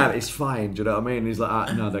like, Dad, it's fine. Do you know what I mean? And he's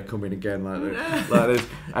like, no, they're coming again, like this.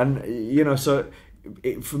 And so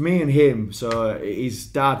for me and him, so his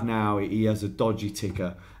dad now, he has a dodgy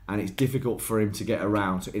ticker, and it's difficult for him to get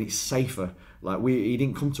around, and it's safer. Like he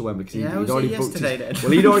didn't come to Wembley because he'd already booked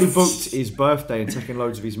he'd already booked his birthday and taken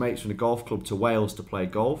loads of his mates from the golf club to Wales to play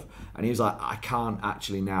golf, and he was like, I can't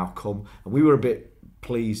actually now come. And we were a bit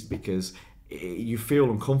pleased because you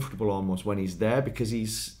feel uncomfortable almost when he's there because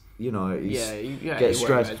he's gets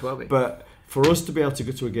stressed. But for us to be able to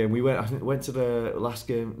go to a game, we went to the last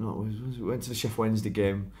game. We went to the Sheff Wednesday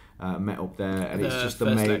game. Met up there, and it's just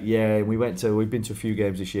amazing. Yeah, we've been to a few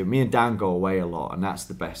games this year. Me and Dan go away a lot, and that's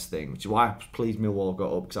the best thing. Which is why I was pleased Millwall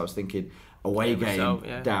got up, because I was thinking away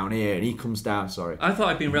game down here, and he comes down. Sorry, I thought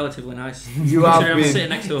I'd been relatively nice. You have been. I'm sitting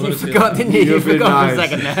next to a You forgot, didn't you? You forgot for a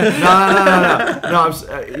second there. No.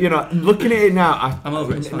 Looking at it now, I'm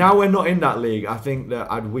over it. Now we're not in that league. I think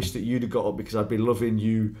that I'd wish that you'd have got up, because I'd be loving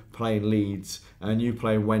you playing Leeds and you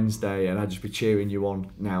playing Wednesday, and I'd just be cheering you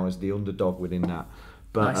on now as the underdog within that.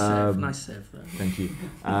 But, nice save there. Thank you.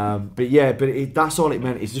 That's all it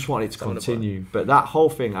meant. It's just wanted it to continue. But that whole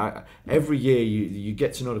thing, every year you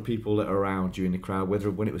get to know the people that are around you in the crowd,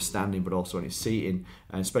 whether when it was standing, but also when it's seating,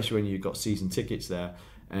 and especially when you've got season tickets there,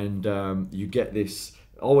 and you get this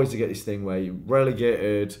thing where you're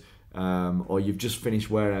relegated. Or you've just finished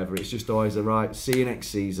wherever, it's just always right. See you next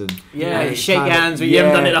season. Yeah, you shake hands, but you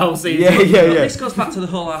haven't done it the whole season. Yeah. This goes back to the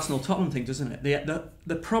whole Arsenal-Tottenham thing, doesn't it?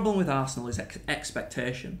 The problem with Arsenal is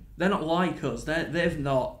expectation. They're not like us. They've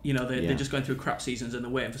not, they're just going through crap seasons and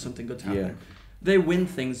they're waiting for something good to happen. They win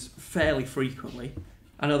things fairly frequently.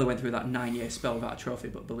 I know they went through that 9-year spell without a trophy,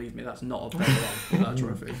 but believe me, that's not a very long without a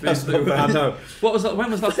trophy. That's not bad, I know. What was that?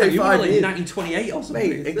 When was that? You were like 1928 or something.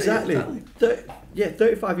 Mate, exactly.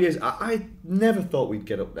 35 years. I never thought we'd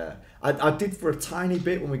get up there. I did for a tiny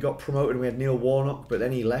bit when we got promoted and we had Neil Warnock, but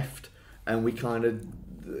then he left and we kind of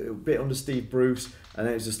a bit under Steve Bruce, and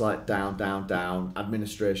then it's just like down,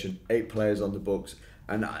 administration, 8 players on the books,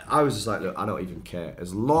 and I was just like, look, I don't even care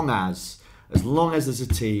as long as there's a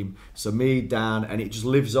team. So me, Dan, and it just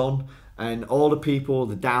lives on. And all the people,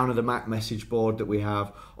 the down of the Mac message board that we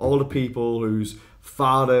have, all the people whose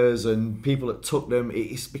fathers and people that took them,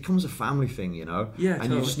 it becomes a family thing, you know? Yeah, and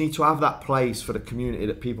totally. you just need to have that place for the community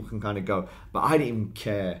that people can kind of go. But I didn't even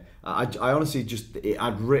care. I honestly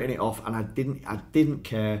I'd written it off, and I didn't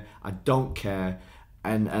care. I don't care.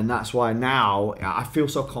 And that's why now I feel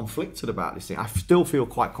so conflicted about this thing. I still feel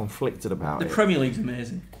quite conflicted about it. The Premier League's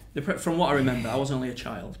amazing. From what I remember, I was only a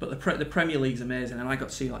child, but the Premier League's amazing, and I got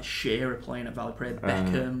to see like Shearer playing at Valley Parade,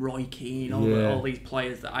 Beckham, Roy Keane, all these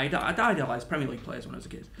players that I'd idolised Premier League players when I was a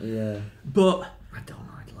kid. Yeah, but I don't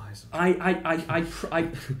idolise them.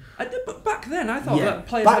 But back then I thought that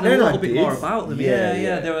players Back had a then little I bit did. more about them.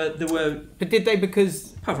 Yeah. There were. But did they?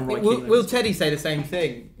 Because Apart from Roy Keane, will Teddy say the same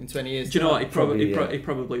thing in 20 years? Do you know what? He Probably,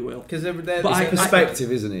 probably will. Because But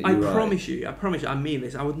perspective, isn't it? I You're right. promise you, I mean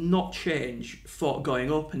this. I would not change for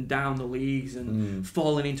going up and down the leagues and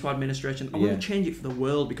falling into administration. I wouldn't change it for the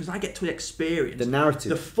world, because I get to experience The narrative.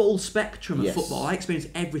 the full spectrum of Yes. football. I experience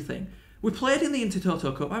everything. We played in the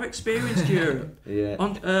Intertoto Cup. I've experienced Europe. Yeah.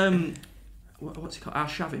 What's it called?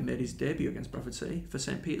 Arshavin made his debut against Bradford City for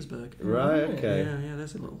St. Petersburg. Right. Okay. Yeah,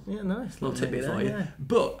 there's a little nice little tidbit for there, you. yeah.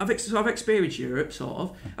 But I've experienced Europe, sort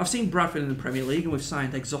of. I've seen Bradford in the Premier League, and we've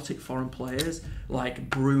signed exotic foreign players like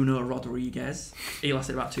Bruno Rodriguez. He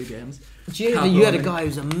lasted about 2 games. You had a guy who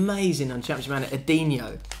was amazing on Championship Man,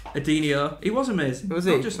 Adinho, he was amazing. Was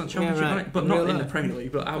Not he? just on Championship, Yeah, right. Night, but In not real in the life. Premier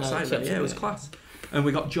League, but outside of it. Yeah, it was class. And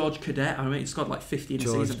we got George Cadet. I mean, he scored like 50 in a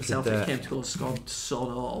George season for Celtic. Cadet. Came to goal, scored sod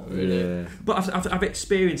all. Yeah. But I've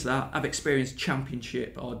experienced that. I've experienced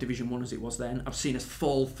Championship or Division 1 as it was then. I've seen us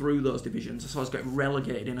fall through those divisions. I saw us get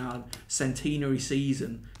relegated in our centenary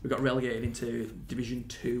season. We got relegated into Division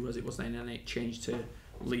 2 as it was then, and it changed to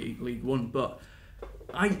League 1. But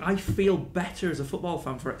I feel better as a football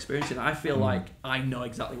fan for experiencing it. I feel like I know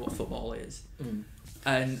exactly what football is.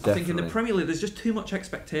 And I think in the Definitely. Premier League, there's just too much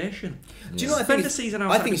expectation. Do you know what I Spend think? the season I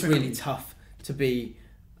outside think it's the Premier really League. tough to be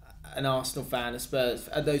an Arsenal fan, a Spurs,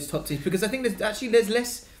 at those top teams, because I think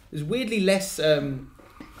there's weirdly less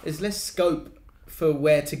scope for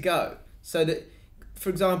where to go. So that, for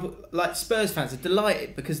example, like Spurs fans are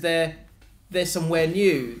delighted because they're somewhere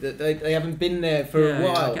new, that they haven't been there for Yeah, a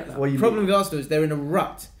while. I get that. Well, The problem with Arsenal is they're in a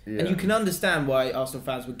rut, Yeah. and you can understand why Arsenal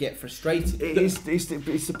fans would get frustrated. It's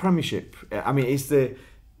the Premiership. I mean, it's the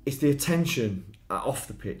attention off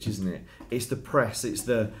the pitch, isn't it? It's the press. It's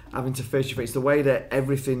the having to face your face. It's the way that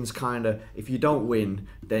everything's kind of, if you don't win,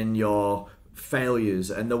 then you're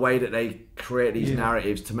failures, and the way that they create these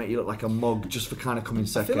narratives to make you look like a mug just for kind of coming I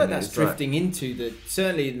second. feel like that's It's drifting into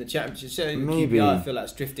certainly in the Championship. Certainly in Maybe. QPR, I feel like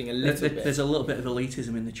it's drifting a little bit. There's a little bit of elitism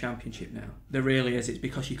in the Championship now. There really is. It's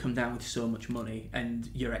because you come down with so much money and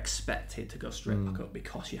you're expected to go straight back up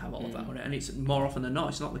because you have all of that money. And it's more often than not,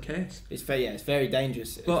 it's not the case. It's very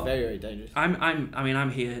dangerous. It's But very dangerous.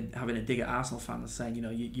 I'm here having a dig at Arsenal fans saying, you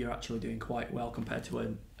know, you're actually doing quite well compared to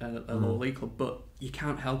a lower league club, but you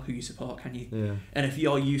can't help who you support, can you? Yeah. And if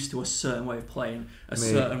you're used to a certain way of playing, a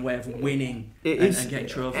certain way of winning, It and getting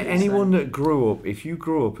trophies, anyone then- that grew up, if you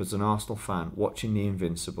grew up as an Arsenal fan watching the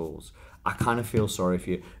Invincibles, I kind of feel sorry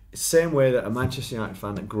for you. Same way that a Manchester United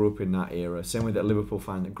fan that grew up in that era, same way that a Liverpool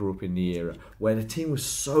fan that grew up in the era, where the team was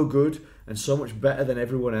so good and so much better than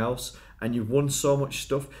everyone else, and you've won so much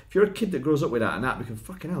stuff. If you're a kid that grows up with that and that, becomes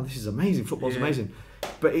fucking hell, this is amazing. Football's amazing,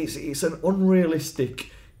 but it's an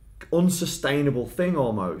unrealistic, unsustainable thing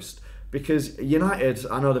almost. Because United,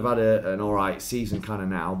 I know they've had an alright season kind of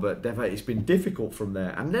now, but it's been difficult from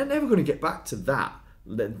there, and they're never going to get back to that.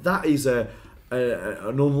 That is an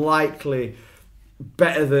unlikely,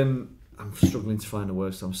 better than. I'm struggling to find the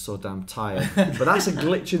word, so I'm so damn tired. But that's a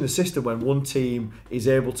glitch in the system when one team is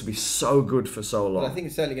able to be so good for so long. Well, I think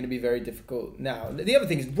it's certainly going to be very difficult now. The other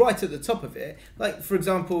thing is right at the top of it, like for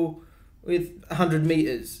example, with 100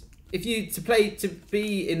 metres. If you to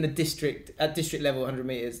be in the district at district level 100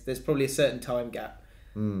 metres, there's probably a certain time gap.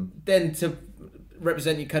 Then to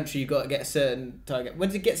represent your country, you've got to get a certain time gap.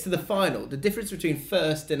 When it gets to the final, the difference between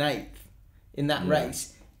first and eighth in that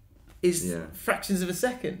race is fractions of a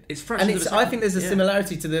second. It's fractions of a second. I think there's a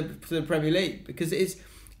similarity to the Premier League, because it is.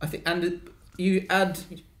 I think, and you add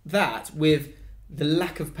that with the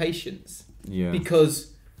lack of patience. Yeah. Because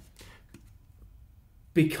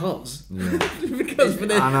Yeah.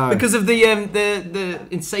 because of the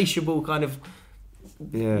insatiable kind of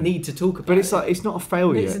need to talk about. But it's like it's not a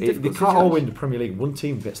failure. It's a They difficult can't all win situation. the Premier League. One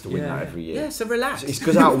team gets to win that every year. Yeah, so relax. It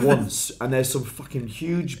goes out once, and there's some fucking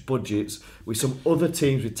huge budgets with some other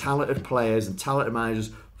teams with talented players and talented managers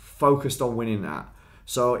focused on winning that.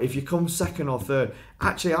 So if you come second or third,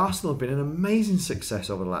 actually Arsenal have been an amazing success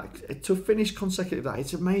over that. To finish consecutive that,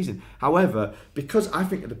 it's amazing. However, because I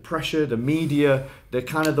think of the pressure, the media, the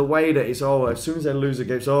kind of the way that it's as soon as they lose a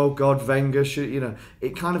game, it's God, Wenger should,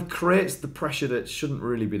 it kind of creates the pressure that shouldn't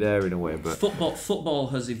really be there in a way. But football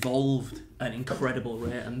has evolved at an incredible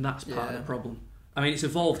rate, and that's part of the problem. I mean, it's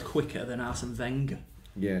evolved quicker than Arsene Wenger.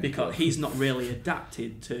 Yeah, because he's not really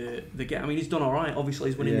adapted to the game. I mean, he's done all right. Obviously,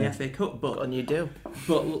 he's winning the FA Cup, but got a new deal.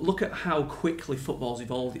 But look at how quickly football's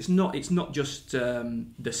evolved. It's not just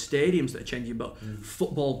the stadiums that are changing, but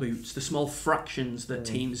football boots, the small fractions that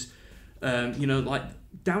teams, like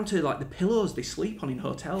down to like the pillows they sleep on in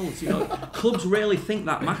hotels. Clubs really think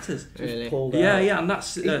that matters. Really? Yeah, and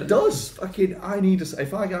that's it does. Fucking,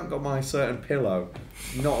 if I haven't got my certain pillow,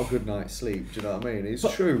 not a good night's sleep. Do you know what I mean? It's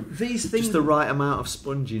true. These things, just the right amount of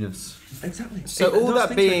sponginess. Exactly. So all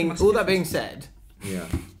that being said, yeah.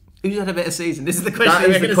 Who's had a better season? This is the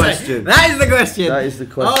question. That is the question. That is the question. That is the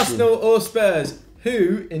question. Arsenal or Spurs?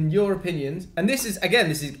 Who, in your opinions, and this is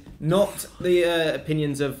not the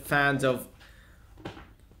opinions of fans of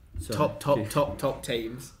top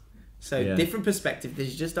teams. So different perspective. This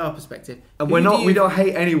is just our perspective. And we don't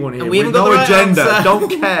hate anyone here. And we haven't got no the right agenda. answer. Don't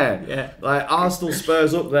care. Yeah. Like Arsenal,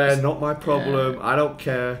 Spurs up there, not my problem. I don't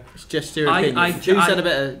care. It's just your opinion. Who's had a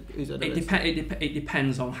better? It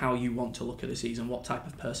depends on how you want to look at the season, what type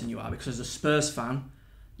of person you are. Because as a Spurs fan,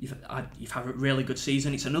 you've had a really good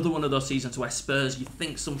season. It's another one of those seasons where Spurs, you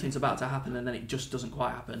think something's about to happen and then it just doesn't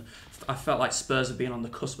quite happen. I felt like Spurs have been on the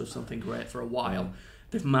cusp of something great for a while.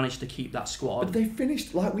 They've managed to keep that squad. But they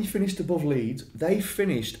finished like we finished above Leeds. They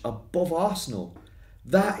finished above Arsenal.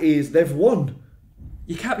 They've won.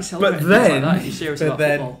 You can't be celebrating things like that if you're serious about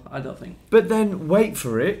football. I don't think. But then wait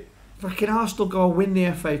for it. Fucking Arsenal go and win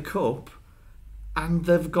the FA Cup, and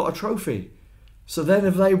they've got a trophy. So then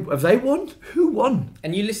have they won? Who won?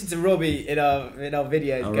 And you listen to Robbie in our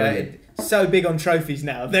videos really? So big on trophies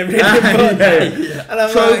now. They're really important. And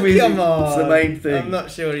I'm trophies, like, come on. It's the main thing. I'm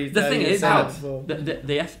not sure he's the thing is,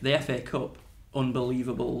 the FA Cup,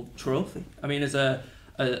 unbelievable trophy. I mean, as a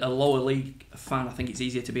lower league fan, I think it's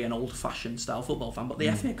easier to be an old-fashioned style football fan, but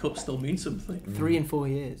the FA Cup still means something. 3 and 4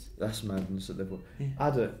 years. That's madness that they've won.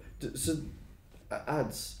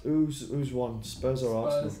 Ads, who's won? Spurs or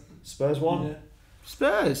Arsenal? Spurs won? Yeah.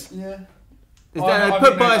 Spurs? Yeah. You think they've had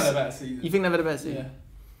a better season. You think they've had a better season? Yeah.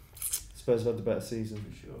 Spurs have had the better season.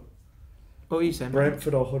 For sure. What were you saying?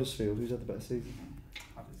 Brentford or Huddersfield? Who's had the better season?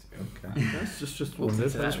 Okay. That's just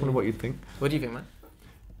wondered. I just wonder what you think. What do you think,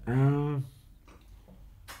 man?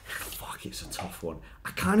 Fuck, it's a tough one.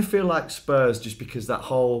 I kind of feel like Spurs just because that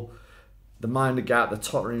whole the Minder Gap, the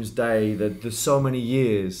Tottenham's day, there's so many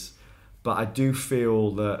years, but I do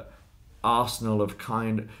feel that Arsenal have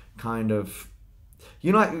kind of.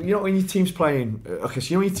 You know when your team's playing. Okay,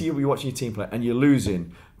 so you're watching your team play and you're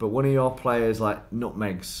losing, but one of your players like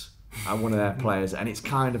nutmegs and one of their players, and it's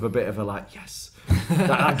kind of a bit of a like yes,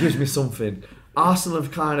 that gives me something. Arsenal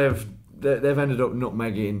have kind of they've ended up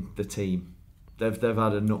nutmegging the team. They've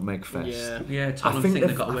had a nutmeg fest. Yeah. Tottenham think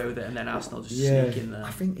they got away with it, and then Arsenal just sneak in there. I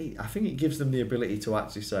think it gives them the ability to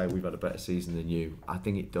actually say we've had a better season than you. I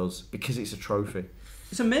think it does because it's a trophy.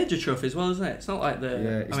 It's a major trophy as well, isn't it? It's not like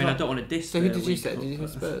the. I don't want to diss. So who did you say? Did you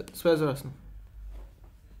say Spurs or Arsenal?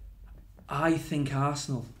 I think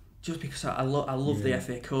Arsenal, just because I love the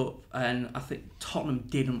FA Cup, and I think Tottenham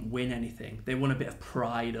didn't win anything. They won a bit of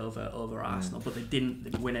pride over Arsenal, but they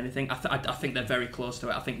didn't win anything. I think they're very close to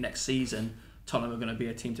it. I think next season Tottenham are going to be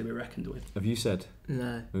a team to be reckoned with. Have you said?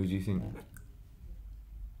 No. Who do you think?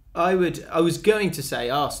 I was going to say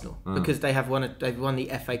Arsenal because they've won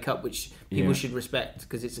the FA Cup, which people should respect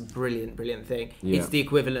because it's a brilliant thing. Yeah. It's the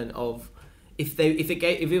equivalent of if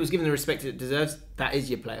it was given the respect it deserves, that is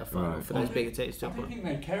your playoff final for those bigger teams. I don't think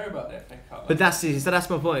they care about the FA Cup. But that's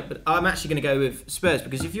my point. But I'm actually going to go with Spurs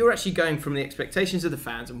because if you're actually going from the expectations of the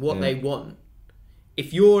fans and what they want,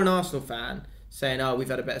 if you're an Arsenal fan saying, "Oh, we've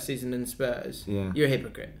had a better season than Spurs," you're a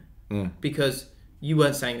hypocrite. Yeah. Because you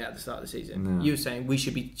weren't saying that at the start of the season. No. You were saying we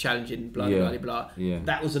should be challenging blah, blah, blah. Yeah.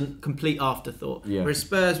 That was a complete afterthought. Yeah. Whereas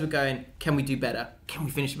Spurs were going, can we do better? Can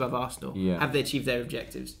we finish above Arsenal? Yeah. Have they achieved their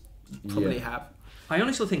objectives? Probably have. I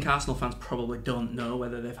honestly think Arsenal fans probably don't know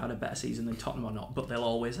whether they've had a better season than Tottenham or not, but they'll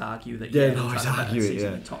always argue that they've had a better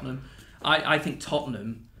season than Tottenham. I think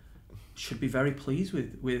Tottenham should be very pleased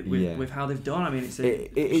with how they've done. I mean,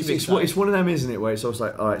 it's one of them, isn't it, where it's always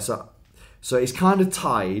like, all right, so it's kind of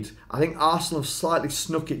tied. I think Arsenal have slightly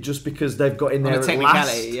snuck it just because they've got in there at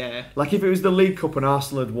last. Yeah. Like if it was the League Cup and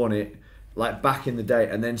Arsenal had won it, like back in the day,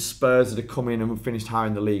 and then Spurs had come in and finished higher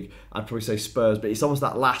in the league, I'd probably say Spurs. But it's almost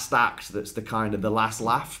that last act that's the kind of the last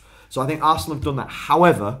laugh. So I think Arsenal have done that.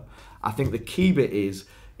 However, I think the key bit is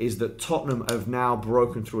that Tottenham have now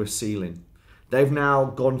broken through a ceiling. They've now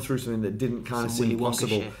gone through something that didn't kind of seem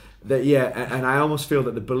possible. And I almost feel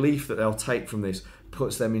that the belief that they'll take from this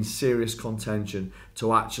puts them in serious contention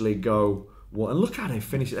to actually go, and look how they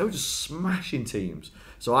finished it. They were just smashing teams.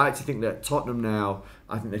 So I actually think that Tottenham now,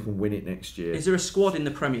 I think they can win it next year. Is there a squad in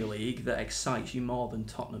the Premier League that excites you more than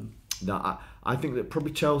Tottenham? No, I think that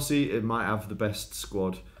probably Chelsea, it might have the best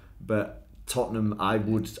squad, but Tottenham, I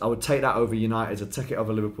would take that over United's. I'd take it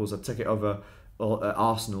over Liverpool's. I'd take it over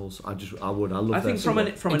Arsenal's. I would. I love. I think from an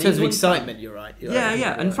in terms of excitement, you're right.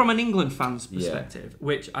 And from an England fan's perspective,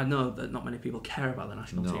 which I know that not many people care about the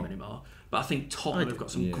national team anymore, but I think Tottenham have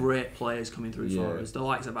got some great players coming through for us, the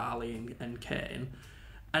likes of Ali and Kane.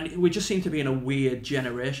 And we just seem to be in a weird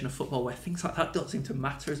generation of football where things like that don't seem to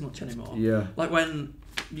matter as much anymore. Yeah. Like when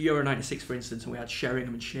Euro 96, for instance, and we had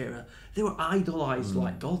Sheringham and Shearer, they were idolised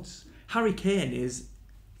like gods. Harry Kane is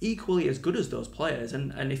equally as good as those players,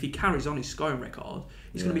 and if he carries on his scoring record,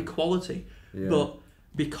 it's going to be quality. Yeah. But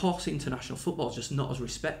because international football is just not as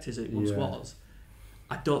respected as it once was,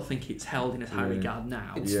 I don't think it's held in as high regard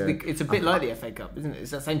now. It's a bit like the FA Cup, isn't it?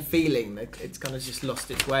 It's that same feeling that it's kind of just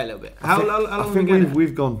lost its way a little bit. I think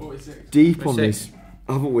we've gone deep on this,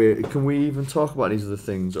 haven't we? Can we even talk about these other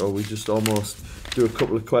things, or we just almost do a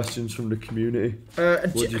couple of questions from the community?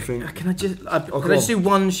 What do you think? Can I just do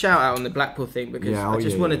one shout out on the Blackpool thing, because I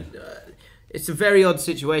just wanted. It's a very odd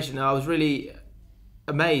situation. I was really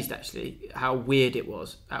amazed actually how weird it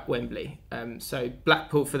was at Wembley. So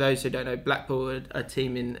Blackpool, for those who don't know, Blackpool were a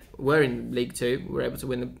team were in League Two. Were able to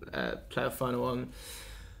win the playoff final on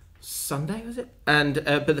Sunday, was it? And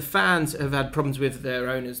but the fans have had problems with their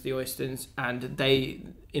owners, the Oystons, and they,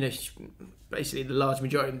 basically the large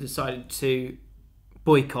majority of them decided to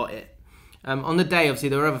boycott it. On the day, obviously,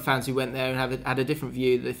 there were other fans who went there and had a different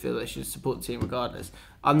view. They feel they should support the team regardless.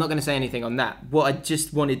 I'm not going to say anything on that. What I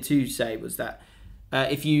just wanted to say was that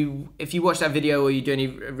if you watch that video, or you do any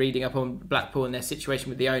reading up on Blackpool and their situation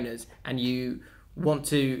with the owners, and you want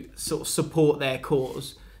to sort of support their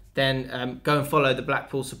cause, then go and follow the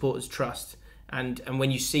Blackpool Supporters Trust. And when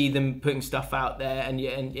you see them putting stuff out there and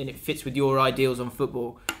it fits with your ideals on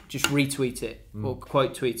football, just retweet it or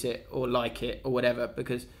quote tweet it or like it or whatever,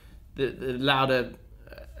 because the louder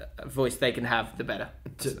voice they can have, the better.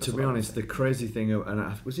 To be honest, the crazy thing,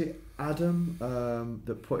 and was it Adam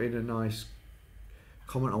that put in a nice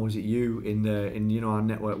comment, or was it you in our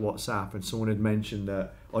network WhatsApp, and someone had mentioned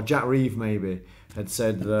that, or Jack Reeve maybe had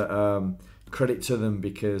said that credit to them,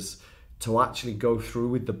 because to actually go through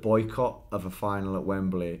with the boycott of a final at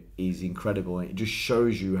Wembley is incredible, and it just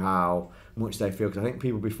shows you how much they feel. Because I think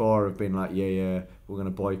people before have been like, we're going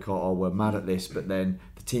to boycott, or we're mad at this, but then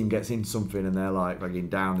the team gets into something and they're like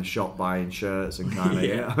down the shop buying shirts and kind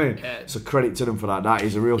of so credit to them for that. That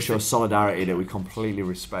is a real show of solidarity that we completely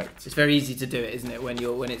respect. It's very easy to do it, isn't it, when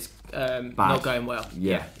it's not going well.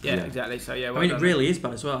 Yeah, exactly. So well, it really is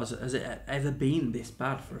bad as well. Has it ever been this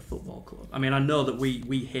bad for a football club? I mean, I know that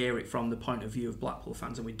we hear it from the point of view of Blackpool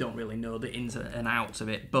fans, and we don't really know the ins and outs of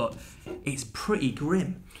it, but it's pretty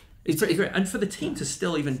grim. It's pretty great, and for the team to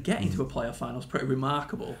still even get into a playoff final is pretty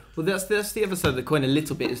remarkable. Well, that's the other side of the coin a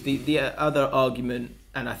little bit, is the other argument,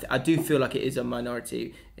 and I do feel like it is a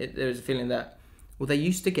minority. There is a feeling that, well, they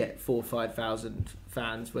used to get 4,000 or 5,000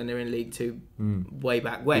 fans when they were in League Two way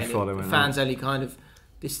back when. Fans only kind of,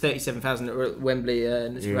 this 37,000 that were at Wembley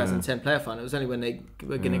in the 2010 playoff final, it was only when they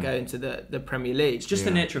were going to go into the Premier League. It's just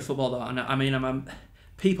the nature of football, though. And I mean,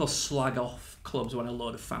 people slag off clubs when a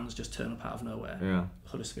load of fans just turn up out of nowhere. Yeah.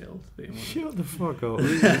 Huddersfield being one. Shut the fuck up.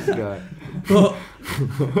 Who's this guy? But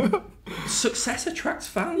success attracts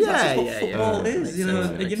fans. That's what football is.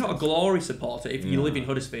 You're not a glory supporter. If you live in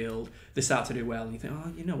Huddersfield, they start to do well, and you think,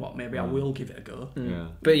 you know what, maybe I will give it a go. Yeah.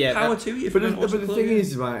 But power to you. But the thing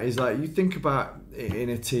is, right, is like you think about in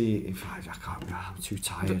a team. In fact, I can't. I'm too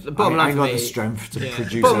tired. The bottom line I ain't got the strength to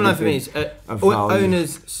produce. The bottom line for me is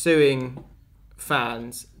owners suing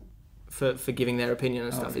fans for giving their opinion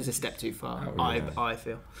and stuff is a step too far. I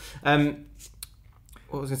feel.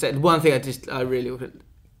 What was I going to say? One thing I really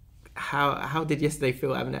how did yesterday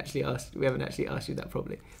feel? We haven't actually asked you that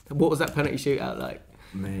properly. What was that penalty shootout like?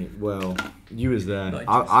 Mate, well, you was there.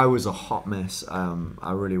 I was a hot mess.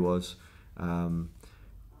 I really was.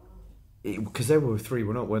 because they were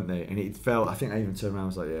 3-1 up, weren't they? And it felt, I think I even turned around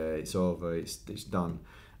and was like, yeah, it's over, it's done.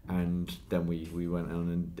 And then we went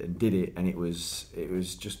on and did it, and it was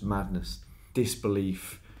just madness,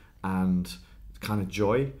 disbelief, and kind of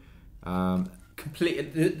joy.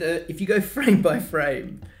 If you go frame by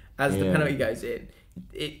frame as the penalty goes in,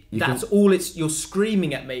 you're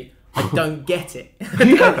screaming at me. I don't get it.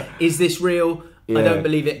 Is this real? Yeah. I don't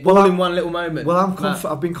believe it. All in one little moment. Well,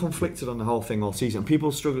 I've been conflicted on the whole thing all season. Some people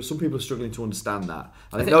are struggling to understand that.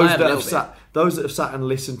 I think those that have sat and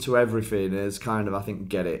listened to everything is kind of, I think,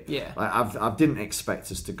 get it. Yeah. Like, I didn't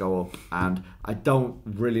expect us to go up, and I don't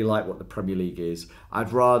really like what the Premier League is.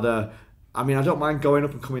 I'd rather. I mean, I don't mind going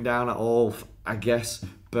up and coming down at all, I guess.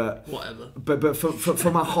 But whatever. But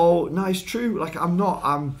for my whole, no, it's true. Like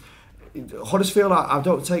Huddersfield, I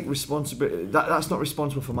don't take responsibility. That's not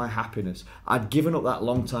responsible for my happiness. I'd given up that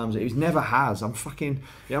long time. It never has. I'm fucking.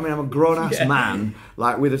 I'm a grown ass man,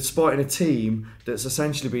 like with supporting a team that's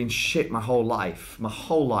essentially been shit my whole life.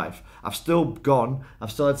 I've still gone.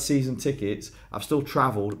 I've still had season tickets. I've still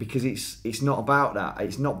travelled because it's not about that.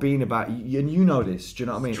 It's not being about. And you know this. Do you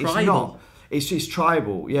know what I mean? Tribal. It's not. It's just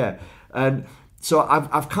tribal. Yeah. And so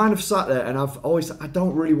I've kind of sat there and I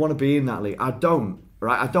don't really want to be in that league. I don't.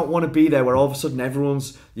 Right, I don't want to be there where all of a sudden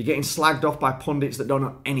you're getting slagged off by pundits that don't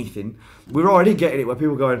know anything. We're already getting it where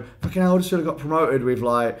people are going, fucking hell, Huddersfield got promoted with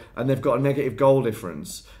and they've got a negative goal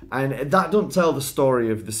difference. And that doesn't tell the story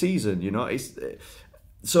of the season, you know.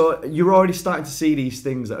 So you're already starting to see these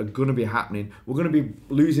things that are going to be happening. We're going to be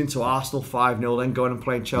losing to Arsenal 5-0, then going and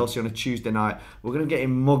playing Chelsea on a Tuesday night. We're going to get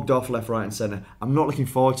mugged off left, right and centre. I'm not looking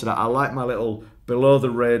forward to that. I like my little below the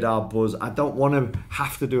radar buzz. I don't want to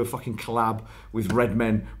have to do a fucking collab with Red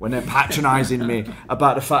Men when they're patronising me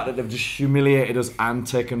about the fact that they've just humiliated us and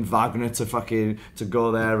taken Wagner to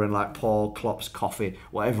go there and like pour Klopp's coffee,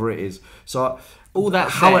 whatever it is. So all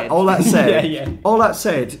that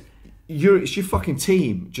said, it's your fucking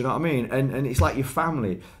team. Do you know what I mean? And it's like your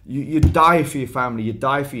family. You die for your family. You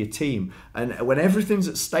die for your team. And when everything's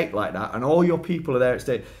at stake like that, and all your people are there at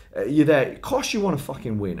stake, you're there. Of course, you want to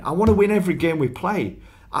fucking win. I want to win every game we play.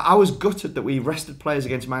 I was gutted that we rested players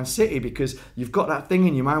against Man City because you've got that thing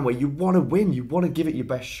in your mind where you want to win. You want to give it your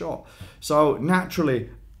best shot. So naturally,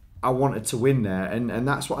 I wanted to win there, and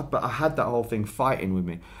that's what. But I had that whole thing fighting with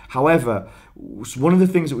me. However, one of the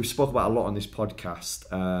things that we've spoken about a lot on this podcast,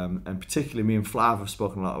 and particularly me and Flav have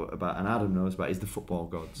spoken a lot about, and Adam knows about, is the football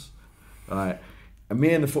gods. Right, and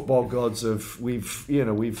me and the football gods we've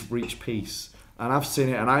reached peace, and I've seen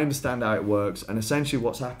it, and I understand how it works. And essentially,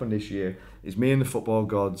 what's happened this year is me and the football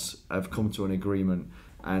gods have come to an agreement,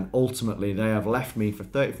 and ultimately they have left me for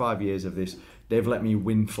 35 years of this. They've let me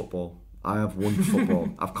win football. I have won football.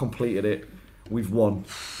 I've completed it. We've won.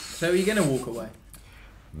 So are you going to walk away?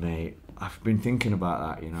 Mate, I've been thinking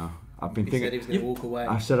about that, you know. I've been thinking. Said he was going to walk away.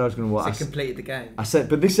 I said I was going to walk. So completed the game. I said,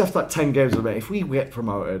 but this is after like 10 games. If we get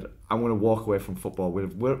promoted, I'm going to walk away from football.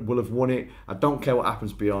 We'll have won it. I don't care what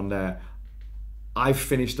happens beyond there. I've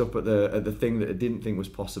finished up at the thing that I didn't think was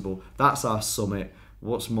possible. That's our summit.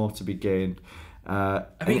 What's more to be gained? I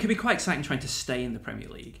think it could be quite exciting trying to stay in the Premier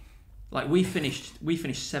League. Like we finished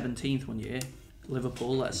 17th one year.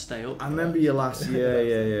 Liverpool, let's stay up. I remember you last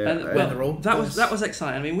year. Yeah. And, that was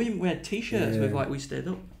exciting. I mean, we had T-shirts with like we stayed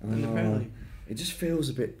up in the Premier League. It just feels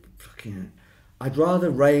a bit fucking. I'd rather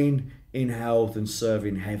reign in hell than serve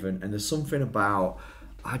in heaven. And there's something about,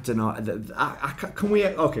 I don't know.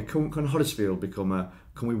 Can Huddersfield become a?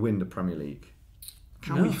 Can we win the Premier League?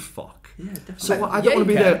 Can we fuck? Yeah, definitely. So I don't want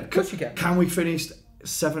to be there. Of course you can. Can we finish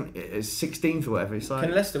 16th or whatever? It's like.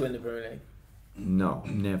 Can Leicester win the Premier League? No,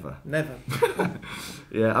 never.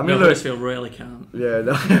 Yeah, I mean, Huddersfield really can't. Yeah,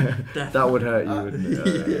 that would hurt you, wouldn't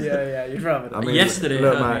it? Yeah, you'd rather that. I mean, yesterday,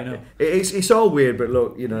 look, man, it's all weird, but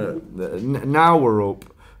look, you know, now we're up,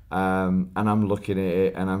 and I'm looking at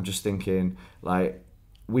it, and I'm just thinking, like,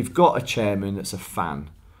 we've got a chairman that's a fan.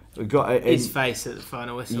 We've got his face at the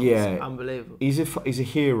final whistle. Yeah, unbelievable. He's a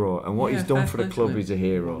hero, and what he's done for the club, he's a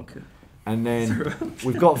hero. And then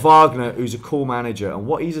we've got Wagner, who's a cool manager, and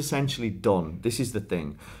what he's essentially done, this is the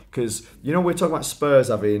thing, because, you know, we're talking about Spurs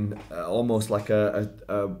having almost like a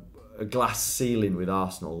glass ceiling with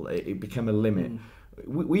Arsenal. It became a limit.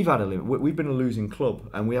 We've had a limit. We've been a losing club,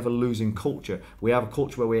 and we have a losing culture. We have a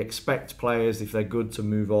culture where we expect players, if they're good, to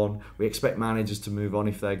move on. We expect managers to move on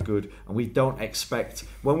if they're good, and we don't expect,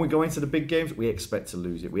 when we go into the big games, we expect to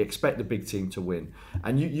lose it. We expect the big team to win.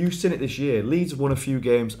 And you've seen it this year. Leeds have won a few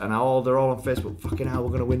games, and they're all on Facebook, fucking hell, we're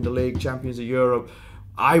going to win the league, champions of Europe.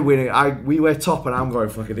 I win it. We were top, and I'm going,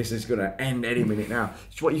 fucking, this is going to end any minute now.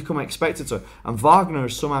 It's what you come expected to. And Wagner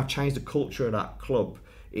has somehow changed the culture of that club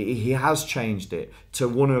he has changed it to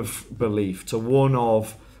one of belief, to one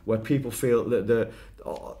of where people feel that the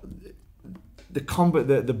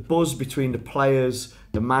buzz between the players,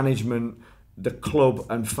 the management, the club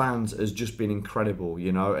and fans has just been incredible,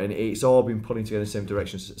 you know, and it's all been pulling together in the same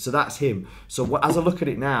direction. So that's him. So as I look at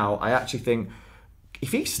it now, I actually think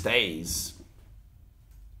if he stays,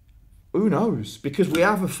 who knows? Because we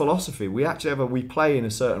have a philosophy. We actually we play in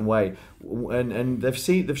a certain way, and they've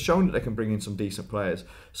shown that they can bring in some decent players.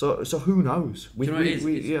 So who knows? Who knows?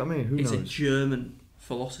 It's a German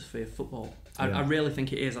philosophy of football. I really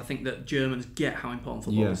think it is. I think that Germans get how important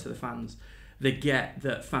football is to the fans. They get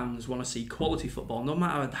that fans want to see quality football, no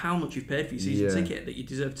matter how much you've paid for your season ticket, that you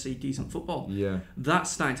deserve to see decent football. Yeah,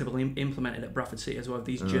 that's starting to be implemented at Bradford City as well.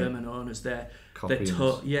 These German owners, they're I'm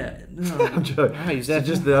joking. I'm joking.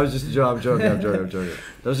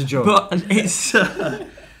 That was a joke. But it's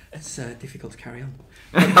difficult to carry on.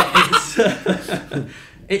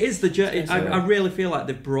 It is the. I really feel like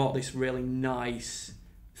they've brought this really nice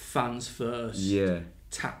fans first,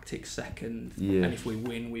 tactics second, and if we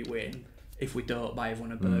win, we win. If we don't, buy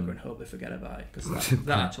everyone a burger and hope they forget about it, because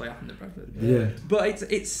that actually happened at Bradford. Yeah, but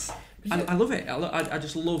it's I love it. I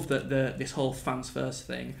just love that this whole fans first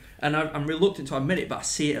thing, and I'm reluctant to admit it, but I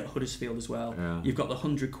see it at Huddersfield as well. Yeah. You've got the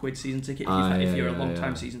 £100 season ticket if you're a long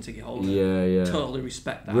time season ticket holder. Yeah. Totally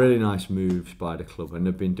respect that. Really nice moves by the club, and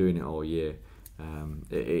they've been doing it all year.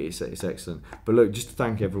 It's excellent. But look, just to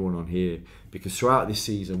thank everyone on here, because throughout this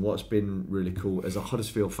season, what's been really cool as a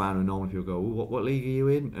Huddersfield fan, and normally people go, what league are you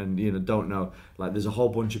in? And don't know. Like, there's a whole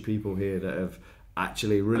bunch of people here that have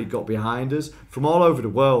actually really got behind us from all over the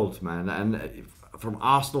world, man. And from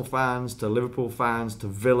Arsenal fans to Liverpool fans to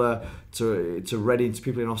Villa to Reading to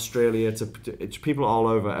people in Australia to people all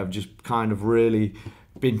over have just kind of really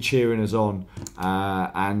been cheering us on,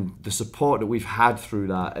 and the support that we've had through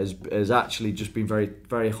that has actually just been very,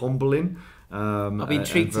 very humbling. I'll be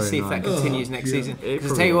intrigued to see if that continues next season.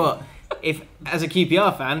 Because I tell you what, if as a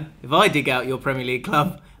QPR fan, if I dig out your Premier League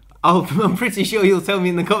club, I'm pretty sure you'll tell me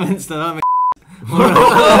in the comments that I'm a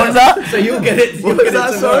what was that? So you'll get it. What was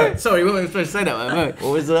that? Sorry, what was I supposed to say that?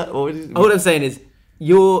 What was that? All I'm saying is,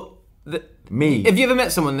 me. Have you ever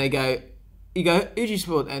met someone, you go, who do you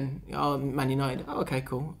support then? Oh, Man United. Oh, okay,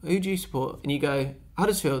 cool. Who do you support? And you go,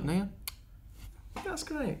 Huddersfield. No, that's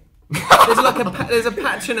great. There's a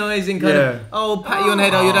patronising kind of, pat you on the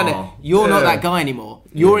head, you're done it. You're not that guy anymore.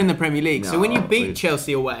 You're in the Premier League. So when you beat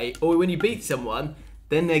Chelsea away, or when you beat someone,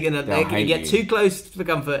 then they're gonna get too close for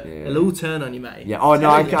comfort. They'll all turn on you, mate. Yeah. Oh no,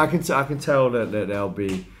 I can tell that there'll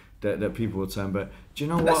be that people will turn. But do you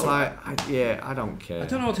know what? I don't care. I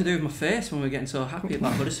don't know what to do with my face when we're getting so happy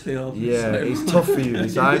about Huddersfield. Yeah, it's tough for you.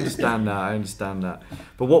 I understand that.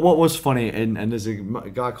 But what was funny, and there's a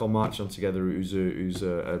guy called March on Together who's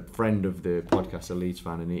a friend of the podcast, a Leeds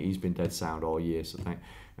fan, and he's been dead sound all year. So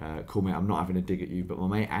cool mate, I'm not having a dig at you, but my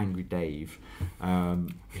mate Angry Dave, I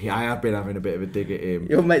have been having a bit of a dig at him.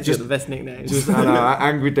 Your mate's just the best nicknames. I know,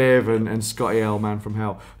 Angry Dave and Scotty L, man from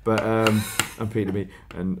hell, but and Peter B,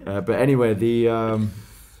 but anyway,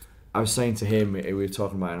 I was saying to him, we were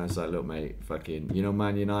talking about it, and I was like, look mate, fucking,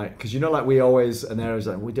 Man United, because like we always, and there was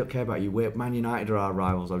like, we don't care about you, Man United are our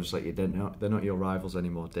rivals. I was just like, they're not your rivals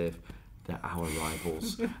anymore, Dave. They're our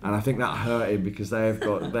rivals, and I think that hurt him because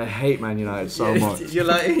they hate Man United so much. You're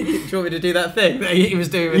like, do you want me to do that thing that he was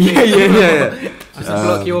doing with you? Yeah. Just to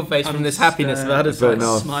block your face from this happiness about us.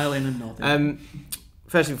 Smiling and nodding.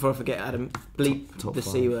 Firstly, before I forget, Adam, bleep the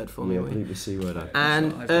C word for me. Yeah, bleep the C word out.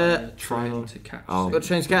 And Train to Catch. Got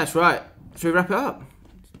Train to Catch, right? Should we wrap it up?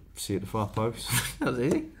 See you at the far post. That was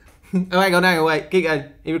easy. Hang on, wait. Keep going.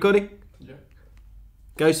 Are you recording? Yeah.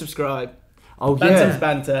 Go subscribe. Oh, Bantam's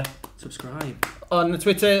Banter. Subscribe. On the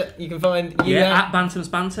Twitter, you can find you at Bantam's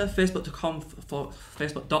Banter,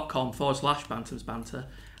 facebook.com/Bantam's Banter,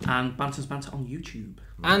 and Bantam's Banter on YouTube.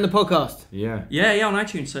 And the podcast. Yeah, on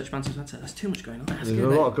iTunes, search Bantam's Banter. There's too much going on. There's a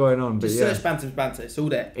lot going on. But just search Bantam's Banter, it's all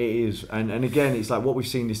there. It is. And again, it's like what we've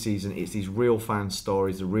seen this season, it's these real fan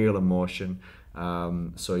stories, the real emotion.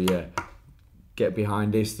 Get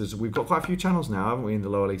behind this. We've got quite a few channels now, haven't we, in the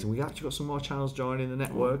lower leagues, and we actually got some more channels joining the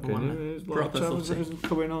network, and there's a lot of channels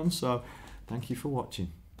coming on. So, thank you for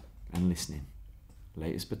watching and listening.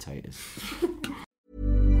 Latest potatoes.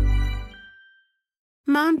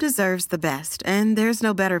 Mom deserves the best, and there's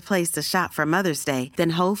no better place to shop for Mother's Day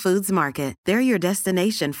than Whole Foods Market. They're your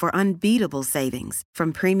destination for unbeatable savings,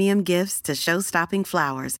 from premium gifts to show-stopping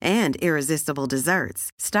flowers and irresistible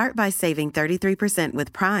desserts. Start by saving 33%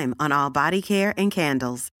 with Prime on all body care and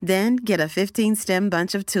candles. Then get a 15-stem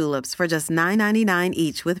bunch of tulips for just $9.99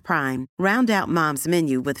 each with Prime. Round out Mom's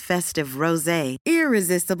menu with festive rosé,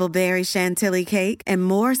 irresistible berry chantilly cake, and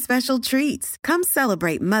more special treats. Come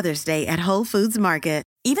celebrate Mother's Day at Whole Foods Market.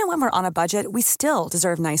 Even when we're on a budget, we still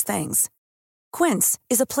deserve nice things. Quince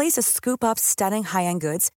is a place to scoop up stunning high-end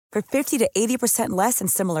goods for 50 to 80% less than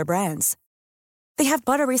similar brands. They have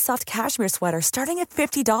buttery soft cashmere sweaters starting at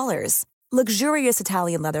 $50, luxurious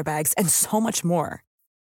Italian leather bags, and so much more.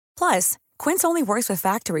 Plus, Quince only works with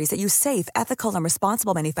factories that use safe, ethical, and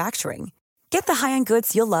responsible manufacturing. Get the high-end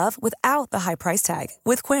goods you'll love without the high price tag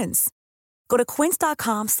with Quince. Go to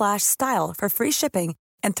quince.com/style for free shipping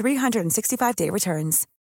and 365-day returns.